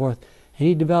machine and so forth, and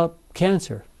he developed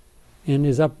cancer in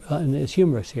his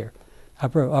humerus here,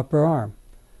 upper arm.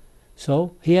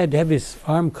 So he had to have his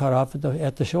arm cut off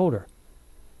at the shoulder,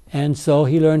 and so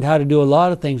he learned how to do a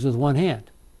lot of things with one hand.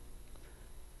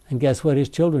 And guess what his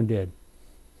children did?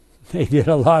 They did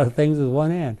a lot of things with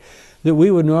one hand that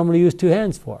we would normally use two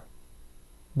hands for,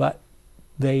 but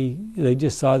they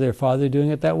just saw their father doing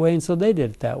it that way, and so they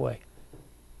did it that way.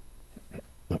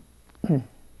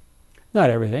 Not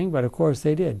everything, but of course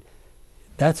they did.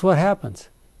 That's what happens.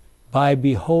 By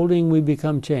beholding, we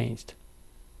become changed.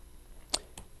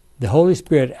 The Holy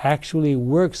Spirit actually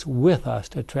works with us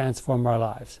to transform our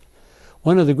lives.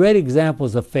 One of the great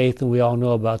examples of faith, and we all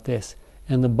know about this,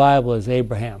 in the Bible is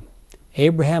Abraham.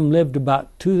 Abraham lived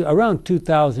around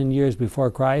 2,000 years before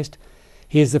Christ.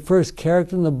 He is the first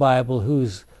character in the Bible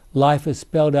whose life is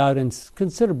spelled out in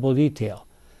considerable detail.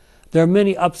 There are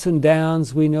many ups and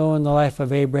downs we know in the life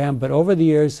of Abraham, but over the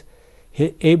years,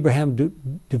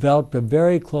 Abraham developed a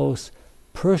very close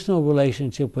personal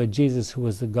relationship with Jesus, who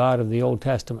was the God of the Old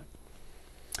Testament.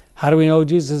 How do we know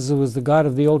Jesus was the God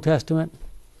of the Old Testament?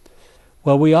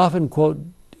 Well, we often quote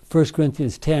 1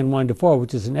 Corinthians 10, 1-4,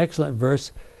 which is an excellent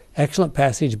verse, excellent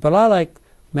passage, but I like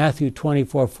Matthew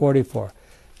 24:44.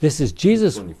 This is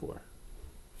Jesus. 24.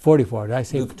 44, did I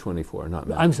say? Luke 24, not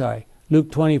Matthew. I'm sorry,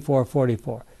 Luke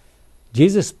 24:44.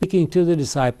 Jesus speaking to the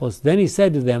disciples, then he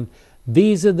said to them,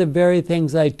 "These are the very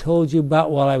things I told you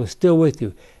about while I was still with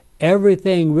you.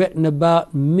 Everything written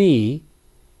about me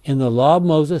in the law of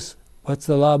Moses." What's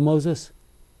the law of Moses?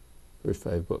 First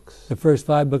 5 books. The first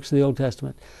 5 books of the Old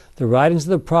Testament. The writings of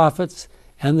the prophets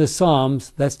and the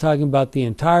Psalms, that's talking about the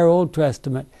entire Old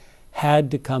Testament,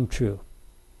 had to come true.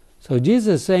 So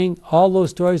Jesus is saying all those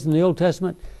stories in the Old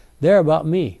Testament, they're about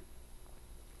me.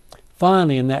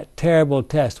 Finally, in that terrible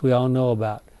test we all know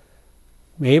about,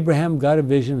 Abraham got a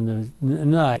vision in the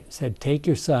night, said, "Take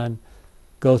your son,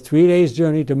 go 3 days'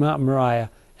 journey to Mount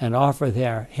Moriah, and offer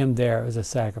him there as a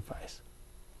sacrifice."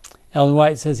 Ellen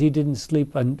White says he didn't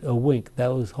sleep a wink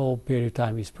that whole period of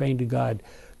time. He's praying to God,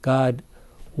 "God,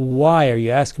 why are you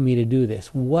asking me to do this?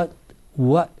 What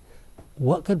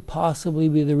could possibly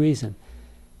be the reason?"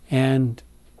 And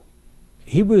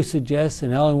Hebrews suggests,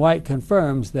 and Ellen White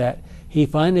confirms, that he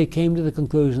finally came to the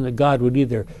conclusion that God would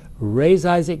either raise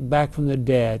Isaac back from the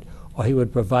dead or he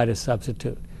would provide a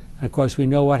substitute. And of course we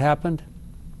know what happened.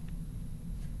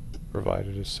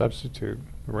 Provided a substitute.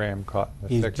 The ram caught in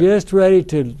the He's thicket. just ready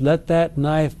to let that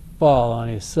knife fall on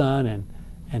his son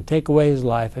and take away his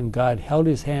life, and God held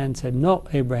his hand and said, "No,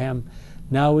 Abraham,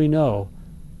 now we know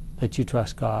that you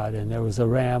trust God." And there was a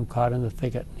ram caught in the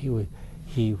thicket.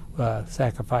 He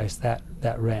sacrificed that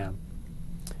ram.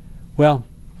 Well,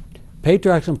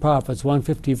 Patriarchs and Prophets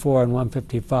 154 and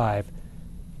 155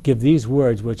 give these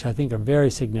words, which I think are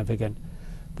very significant.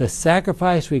 "The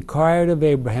sacrifice required of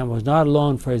Abraham was not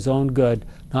alone for his own good,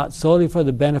 not solely for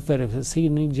the benefit of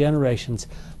succeeding generations,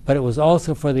 but it was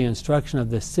also for the instruction of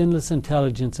the sinless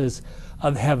intelligences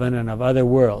of heaven and of other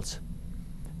worlds."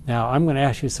 Now, I'm going to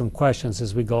ask you some questions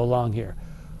as we go along here.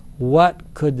 What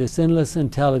could the sinless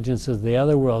intelligences of the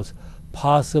other worlds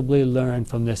possibly learn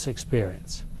from this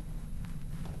experience?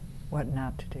 What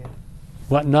not to do.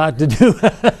 What not to do?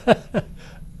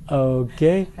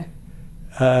 Okay.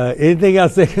 Anything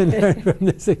else they can learn from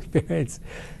this experience?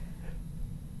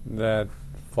 That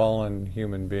fallen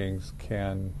human beings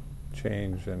can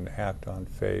change and act on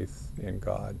faith in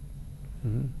God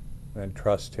and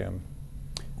trust Him.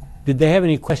 Did they have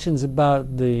any questions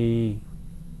about the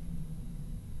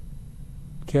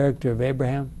character of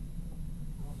Abraham?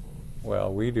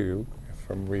 Well, we do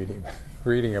from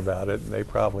reading about it, and they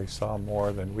probably saw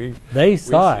more than we. They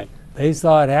saw it. They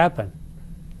saw it happen.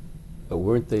 But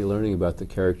weren't they learning about the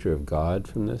character of God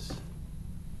from this?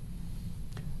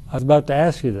 I was about to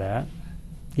ask you that.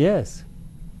 Yes.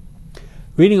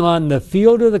 Reading on, "The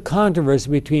field of the controversy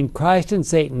between Christ and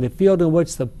Satan, the field in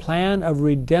which the plan of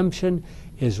redemption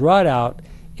is wrought out,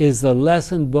 is the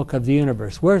lesson book of the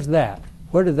universe." Where's that?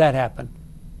 Where did that happen?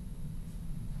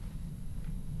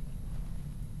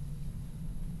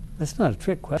 That's not a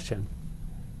trick question.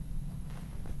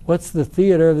 What's the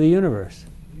theater of the universe?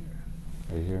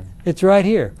 Right here. It's right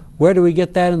here. Where do we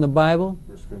get that in the Bible?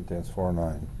 1 Corinthians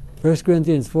 4:9. 1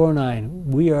 Corinthians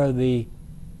 4:9. We are the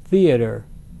theater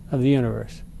of the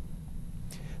universe.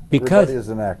 Because everybody is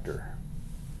an actor.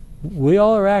 we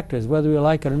all are actors, whether we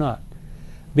like it or not.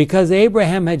 Because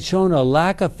Abraham had shown a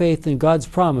lack of faith in God's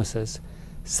promises,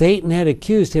 Satan had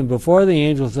accused him before the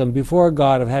angels and before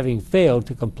God of having failed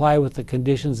to comply with the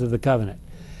conditions of the covenant.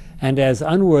 and as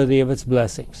unworthy of its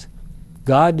blessings.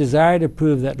 God desired to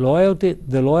prove that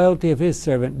the loyalty of his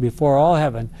servant before all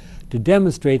heaven, to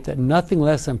demonstrate that nothing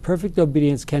less than perfect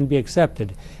obedience can be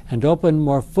accepted, and open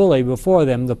more fully before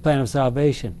them the plan of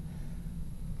salvation.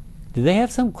 Do they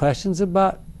have some questions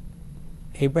about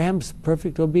Abraham's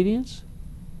perfect obedience?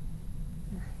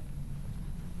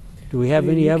 Do we have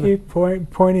any evidence? You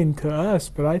keep pointing to us,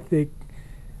 but I think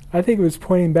it was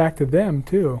pointing back to them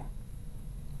too.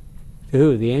 To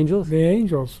who? The angels? The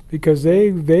angels, because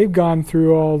they've gone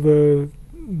through all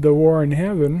the war in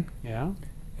heaven. Yeah.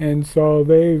 And so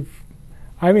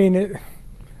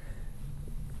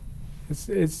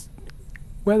it's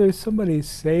whether somebody's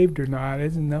saved or not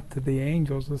isn't up to the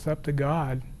angels. It's up to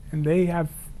God, and they have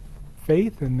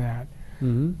faith in that.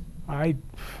 Mm-hmm. I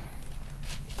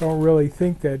don't really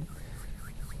think that.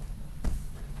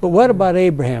 But what about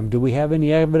Abraham? Do we have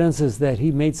any evidences that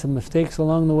he made some mistakes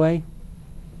along the way?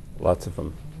 Lots of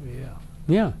them.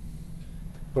 Yeah.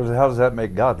 But how does that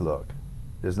make God look?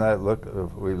 Doesn't that look,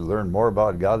 if we learn more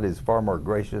about God, he's far more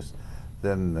gracious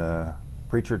than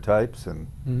preacher types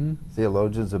and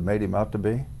theologians have made him out to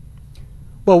be?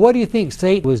 Well, what do you think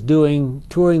Satan was doing,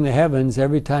 touring the heavens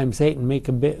every time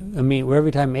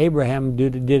every time Abraham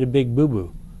did a big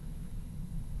boo-boo?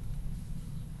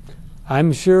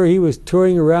 I'm sure he was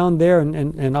touring around there,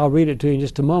 and I'll read it to you in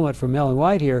just a moment from Ellen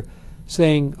White here,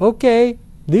 saying, okay,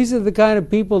 these are the kind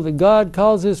of people that God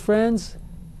calls his friends.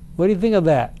 What do you think of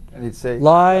that? And he'd say,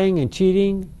 lying and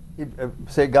cheating. He'd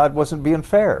say God wasn't being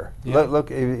fair. Yeah. Look,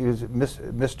 he was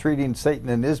mistreating Satan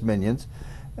and his minions,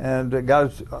 and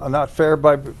God's not fair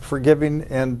by forgiving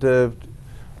and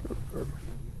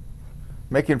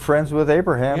making friends with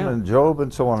Abraham and Job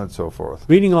and so on and so forth.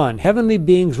 Reading on, heavenly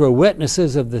beings were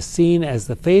witnesses of the scene as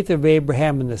the faith of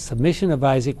Abraham and the submission of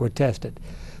Isaac were tested.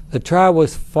 The trial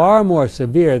was far more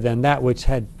severe than that which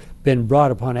had been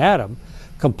brought upon Adam.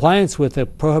 Compliance with the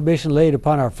prohibition laid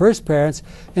upon our first parents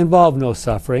involved no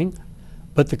suffering,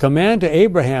 but the command to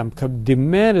Abraham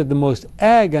demanded the most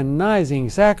agonizing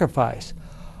sacrifice.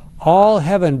 All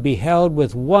heaven beheld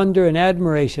with wonder and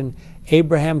admiration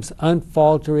Abraham's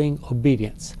unfaltering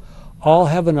obedience. All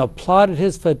heaven applauded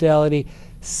his fidelity.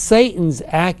 Satan's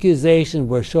accusations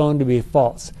were shown to be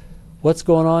false. What's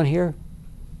going on here?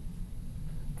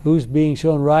 Who's being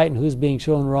shown right and who's being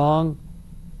shown wrong?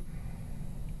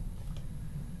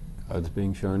 God's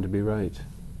being shown to be right.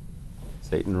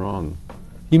 Satan wrong.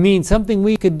 You mean something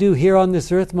we could do here on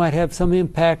this earth might have some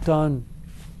impact on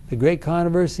the great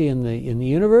controversy in the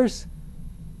universe?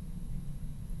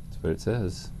 That's what it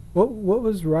says. What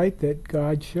was right that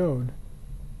God showed?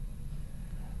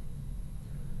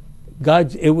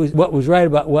 What was right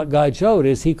about what God showed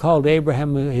is he called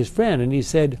Abraham his friend, and he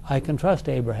said, I can trust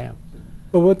Abraham.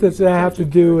 But what does that have to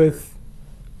do with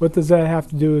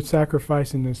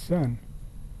sacrificing his son?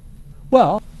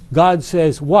 Well, God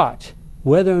says, watch,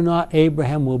 whether or not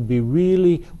Abraham will be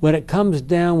really, when it comes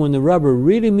down, when the rubber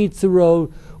really meets the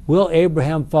road, will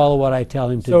Abraham follow what I tell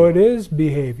him to do? So it is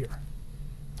behavior.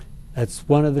 That's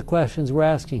one of the questions we're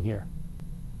asking here.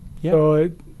 Yep.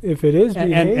 So if it is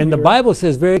behavior... And the Bible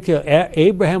says very clearly,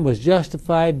 Abraham was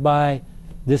justified by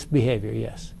this behavior,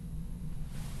 yes.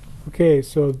 Okay,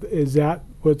 so is that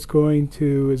going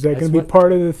to be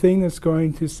part of the thing that's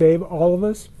going to save all of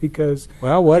us? Because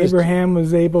Abraham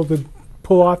was able to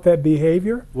pull off that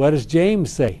behavior? What does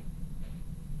James say?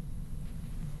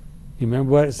 You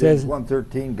remember what it says? James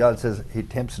 1:13, God says he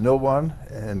tempts no one,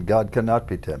 and God cannot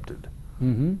be tempted.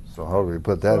 Mm-hmm. So how do we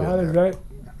put that in there?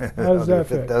 How does that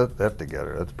fit? That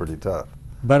together? That's pretty tough.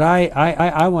 But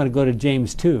I want to go to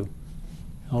James 2.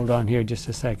 Hold on here just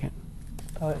a second.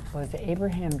 Was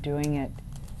Abraham doing it?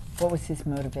 What was his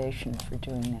motivation for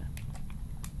doing that?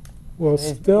 Well,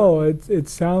 still, it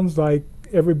sounds like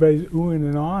everybody's oohing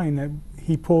and ahhing that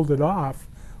he pulled it off,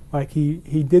 like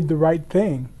he did the right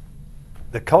thing.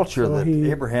 The culture that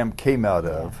Abraham came out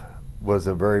of was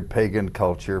a very pagan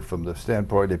culture from the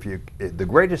standpoint the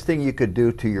greatest thing you could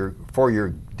do for your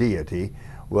deity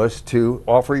was to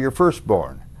offer your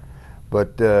firstborn.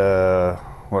 But so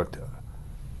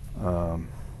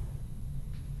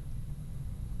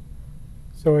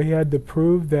he had to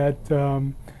prove that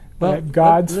that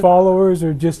God's followers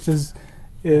are just as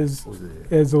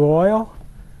loyal.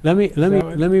 Let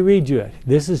me read you it.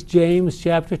 This is James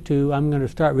chapter 2. I'm going to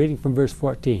start reading from verse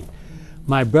 14.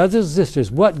 My brothers and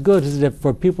sisters, what good is it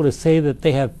for people to say that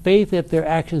they have faith if their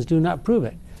actions do not prove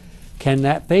it? Can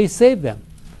that faith save them?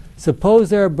 Suppose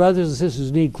there are brothers and sisters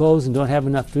who need clothes and don't have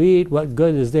enough to eat. What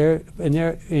good is there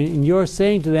in your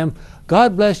saying to them,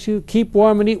 God bless you, keep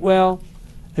warm and eat well,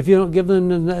 if you don't give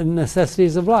them the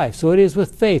necessities of life? So it is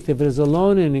with faith. If it is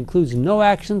alone and includes no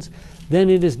actions, then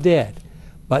it is dead.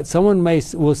 But someone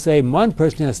will say, one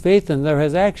person has faith and the other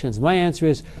has actions. My answer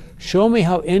is, show me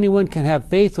how anyone can have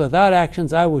faith without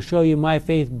actions. I will show you my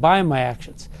faith by my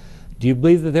actions. Do you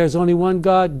believe that there's only one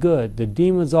God? Good. The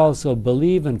demons also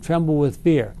believe and tremble with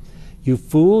fear. You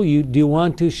fool, do you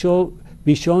want to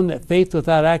be shown that faith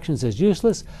without actions is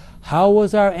useless? How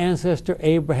was our ancestor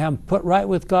Abraham put right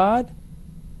with God?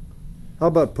 How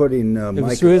about putting It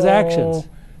was through his actions,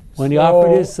 when he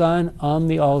offered his son on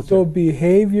the altar. So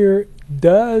behavior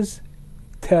does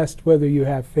test whether you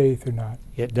have faith or not.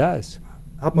 It does.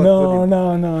 How about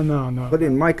No.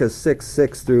 putting Micah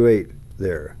 6:6-8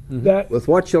 there. Mm-hmm. With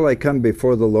what shall I come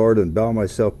before the Lord and bow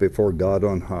myself before God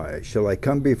on high? Shall I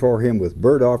come before him with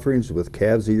burnt offerings, with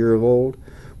calves a year old?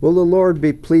 Will the Lord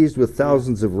be pleased with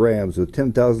thousands of rams, with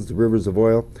 10,000 rivers of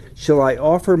oil? Shall I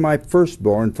offer my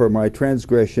firstborn for my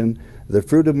transgression, the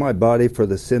fruit of my body for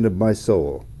the sin of my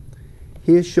soul?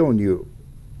 He has shown you,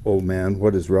 O man,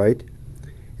 what is right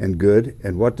and good,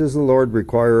 and what does the Lord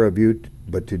require of you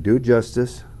but to do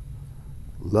justice,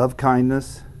 love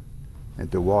kindness,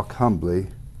 and to walk humbly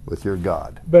with your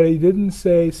God. But he didn't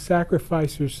say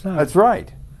sacrifice your son. That's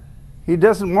right. He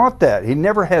doesn't want that. He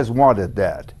never has wanted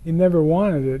that. He never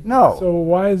wanted it. No. So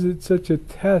why is it such a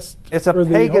test It's a for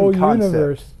the pagan whole concept.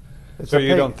 universe? So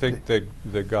you don't think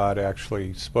that God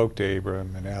actually spoke to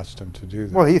Abraham and asked him to do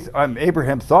that? Well,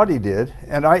 Abraham thought he did,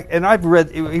 and I've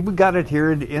read. We got it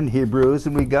here in Hebrews,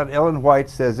 and we got Ellen White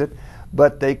says it,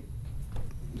 but they.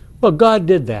 Well, God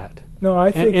did that. No,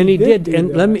 I think and he did. do And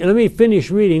that. let me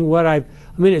finish reading what I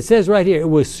mean. It says right here, it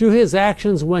was through his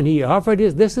actions when he offered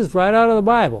his. This is right out of the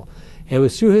Bible. It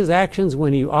was through his actions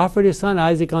when he offered his son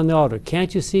Isaac on the altar.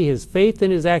 Can't you see his faith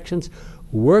and his actions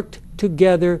worked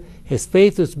together? His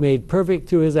faith was made perfect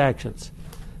through his actions.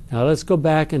 Now let's go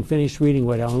back and finish reading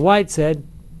what Ellen White said.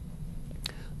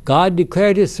 God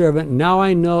declared to his servant, now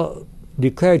I know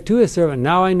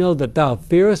that thou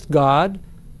fearest God.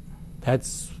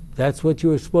 That's what you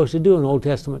were supposed to do in Old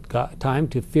Testament time,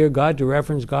 to fear God, to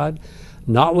reference God.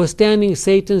 Notwithstanding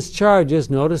Satan's charges,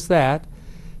 notice that,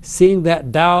 seeing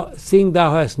thou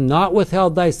hast not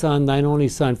withheld thy son, thine only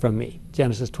son, from me.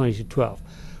 Genesis 22:12.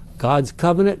 God's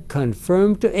covenant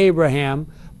confirmed to Abraham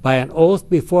by an oath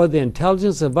before the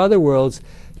intelligence of other worlds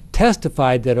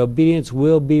testified that obedience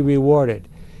will be rewarded.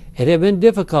 It had been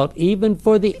difficult even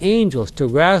for the angels to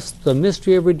grasp the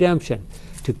mystery of redemption,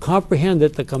 to comprehend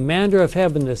that the commander of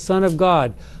heaven, the Son of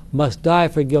God, must die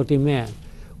for guilty man.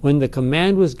 When the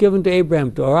command was given to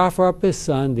Abraham to offer up his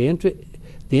son, the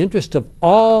interest of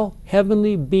all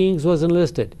heavenly beings was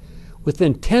enlisted. With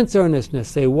intense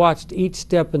earnestness, they watched each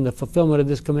step in the fulfillment of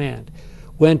this command.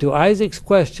 When to Isaac's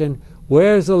question,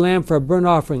 where is the lamb for a burnt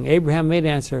offering, Abraham made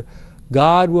answer,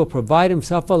 God will provide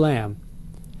himself a lamb.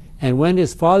 And when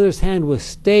his father's hand was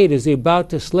stayed as he about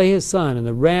to slay his son, and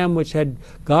the ram which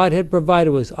God had provided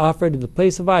was offered in the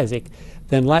place of Isaac,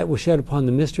 then light was shed upon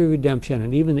the mystery of redemption,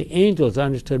 and even the angels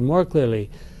understood more clearly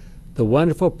the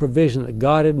wonderful provision that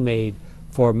God had made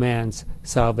for man's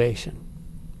salvation.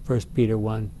 1 Peter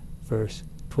 1, verse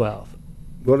 12.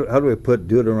 How do we put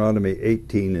Deuteronomy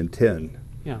 18:10?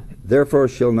 Yeah. Therefore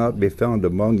shall not be found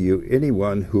among you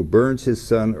anyone who burns his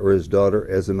son or his daughter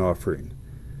as an offering.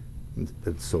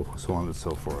 And so on and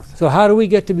so forth. So how do we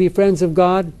get to be friends of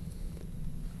God?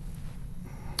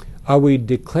 Are we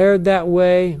declared that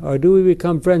way, or do we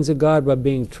become friends of God by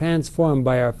being transformed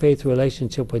by our faith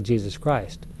relationship with Jesus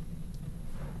Christ?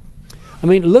 I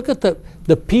mean, look at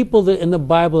the people that in the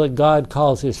Bible that God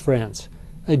calls his friends.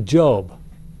 Job,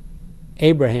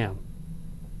 Abraham,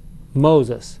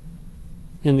 Moses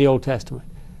in the Old Testament.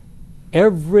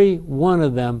 Every one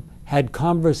of them had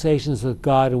conversations with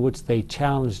God in which they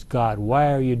challenged God.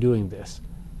 Why are you doing this?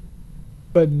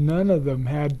 But none of them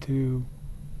had to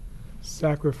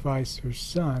sacrifice their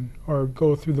son or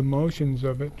go through the motions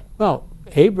of it. Well,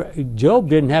 Job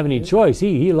didn't have any choice.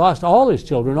 He lost all his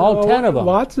children, all 10 of them.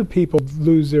 Lots of people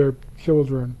lose their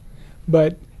children.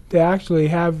 But to actually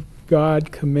have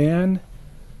God command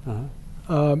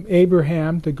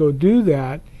Abraham to go do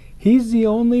that, he's the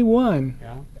only one.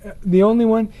 Yeah. The only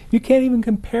one. You can't even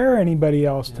compare anybody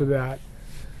else to that.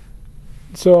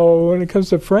 So when it comes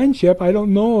to friendship, I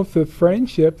don't know if the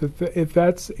friendship, if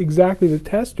that's exactly the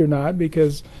test or not,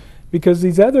 because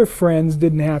these other friends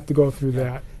didn't have to go through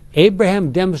that.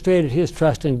 Abraham demonstrated his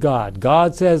trust in God.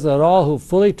 God says that all who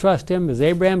fully trust him, as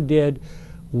Abraham did,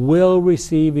 will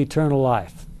receive eternal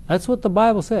life. That's what the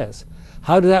Bible says.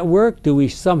 How does that work? Do we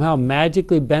somehow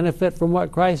magically benefit from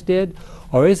what Christ did?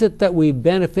 Or is it that we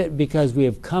benefit because we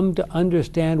have come to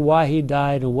understand why he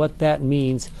died and what that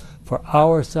means for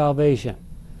our salvation?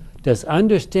 Does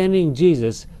understanding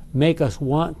Jesus make us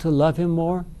want to love him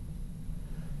more?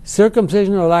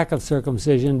 Circumcision or lack of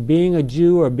circumcision, being a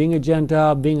Jew or being a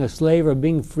Gentile, being a slave or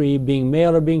being free, being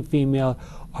male or being female,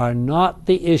 are not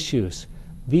the issues.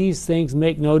 These things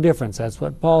make no difference. That's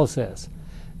what Paul says.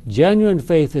 Genuine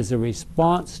faith is a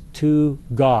response to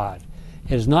God.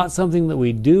 It is not something that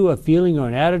we do, a feeling or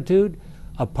an attitude,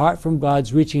 apart from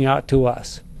God's reaching out to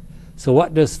us. So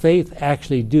what does faith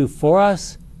actually do for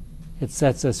us? It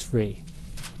sets us free.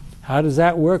 How does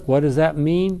that work? What does that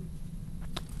mean?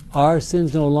 Our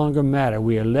sins no longer matter.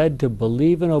 We are led to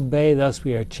believe and obey, thus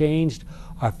we are changed.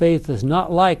 Our faith is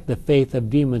not like the faith of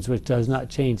demons, which does not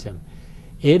change them.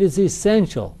 It is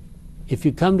essential, if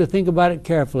you come to think about it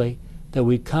carefully, that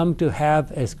we come to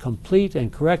have as complete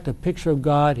and correct a picture of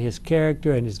God, His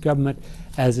character, and His government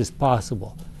as is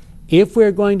possible. If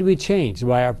we're going to be changed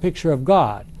by our picture of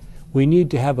God, we need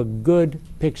to have a good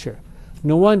picture.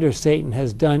 No wonder Satan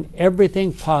has done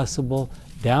everything possible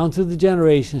down through the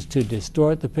generations to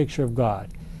distort the picture of God.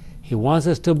 He wants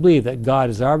us to believe that God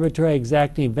is arbitrary,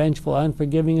 exacting, vengeful,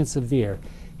 unforgiving, and severe.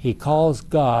 He calls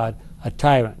God a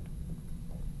tyrant.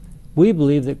 We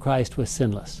believe that Christ was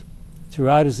sinless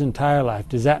throughout His entire life.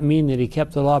 Does that mean that He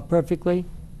kept the law perfectly?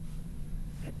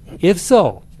 If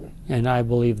so, and I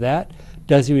believe that,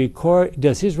 does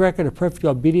His record of perfect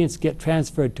obedience get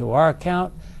transferred to our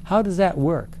account? How does that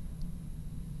work?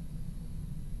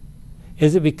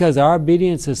 Is it because our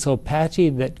obedience is so patchy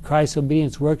that Christ's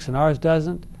obedience works and ours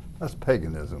doesn't? That's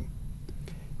paganism.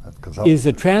 Is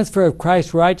the transfer of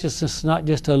Christ's righteousness not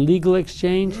just a legal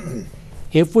exchange?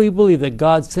 If we believe that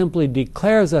God simply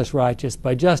declares us righteous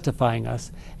by justifying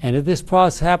us, and if this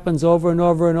process happens over and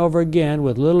over and over again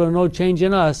with little or no change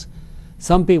in us,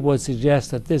 some people would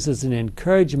suggest that this is an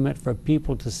encouragement for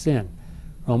people to sin.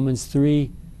 Romans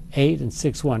 3:8 and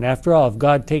 6:1. After all, if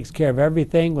God takes care of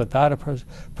everything without a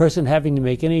person having to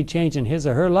make any change in his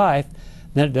or her life,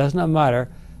 then it does not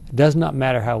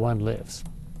matter how one lives.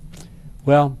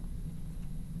 Well,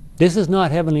 this is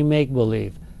not heavenly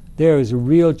make-believe. There is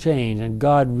real change, and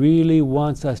God really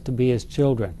wants us to be His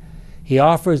children. He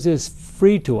offers this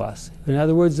free to us. In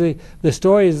other words, the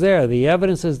story is there. The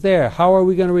evidence is there. How are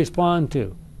we going to respond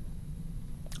to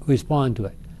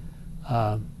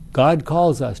it? God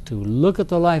calls us to look at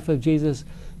the life of Jesus,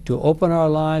 to open our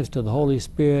lives to the Holy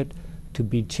Spirit, to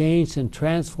be changed and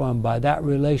transformed by that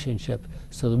relationship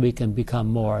so that we can become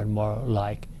more and more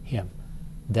like Him.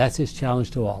 That's His challenge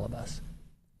to all of us.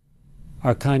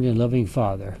 Our kind and loving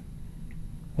Father,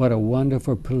 what a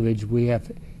wonderful privilege we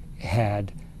have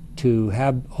had to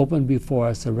have open before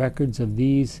us the records of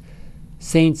these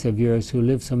saints of yours who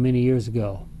lived so many years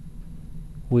ago.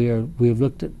 We've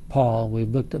looked at Paul, we've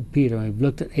looked at Peter, we've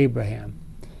looked at Abraham.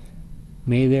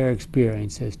 May their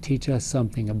experiences teach us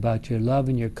something about your love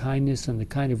and your kindness and the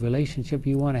kind of relationship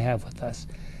you want to have with us.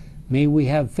 May we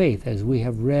have faith as we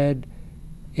have read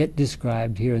it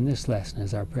described here in this lesson,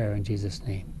 is our prayer in Jesus'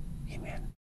 name.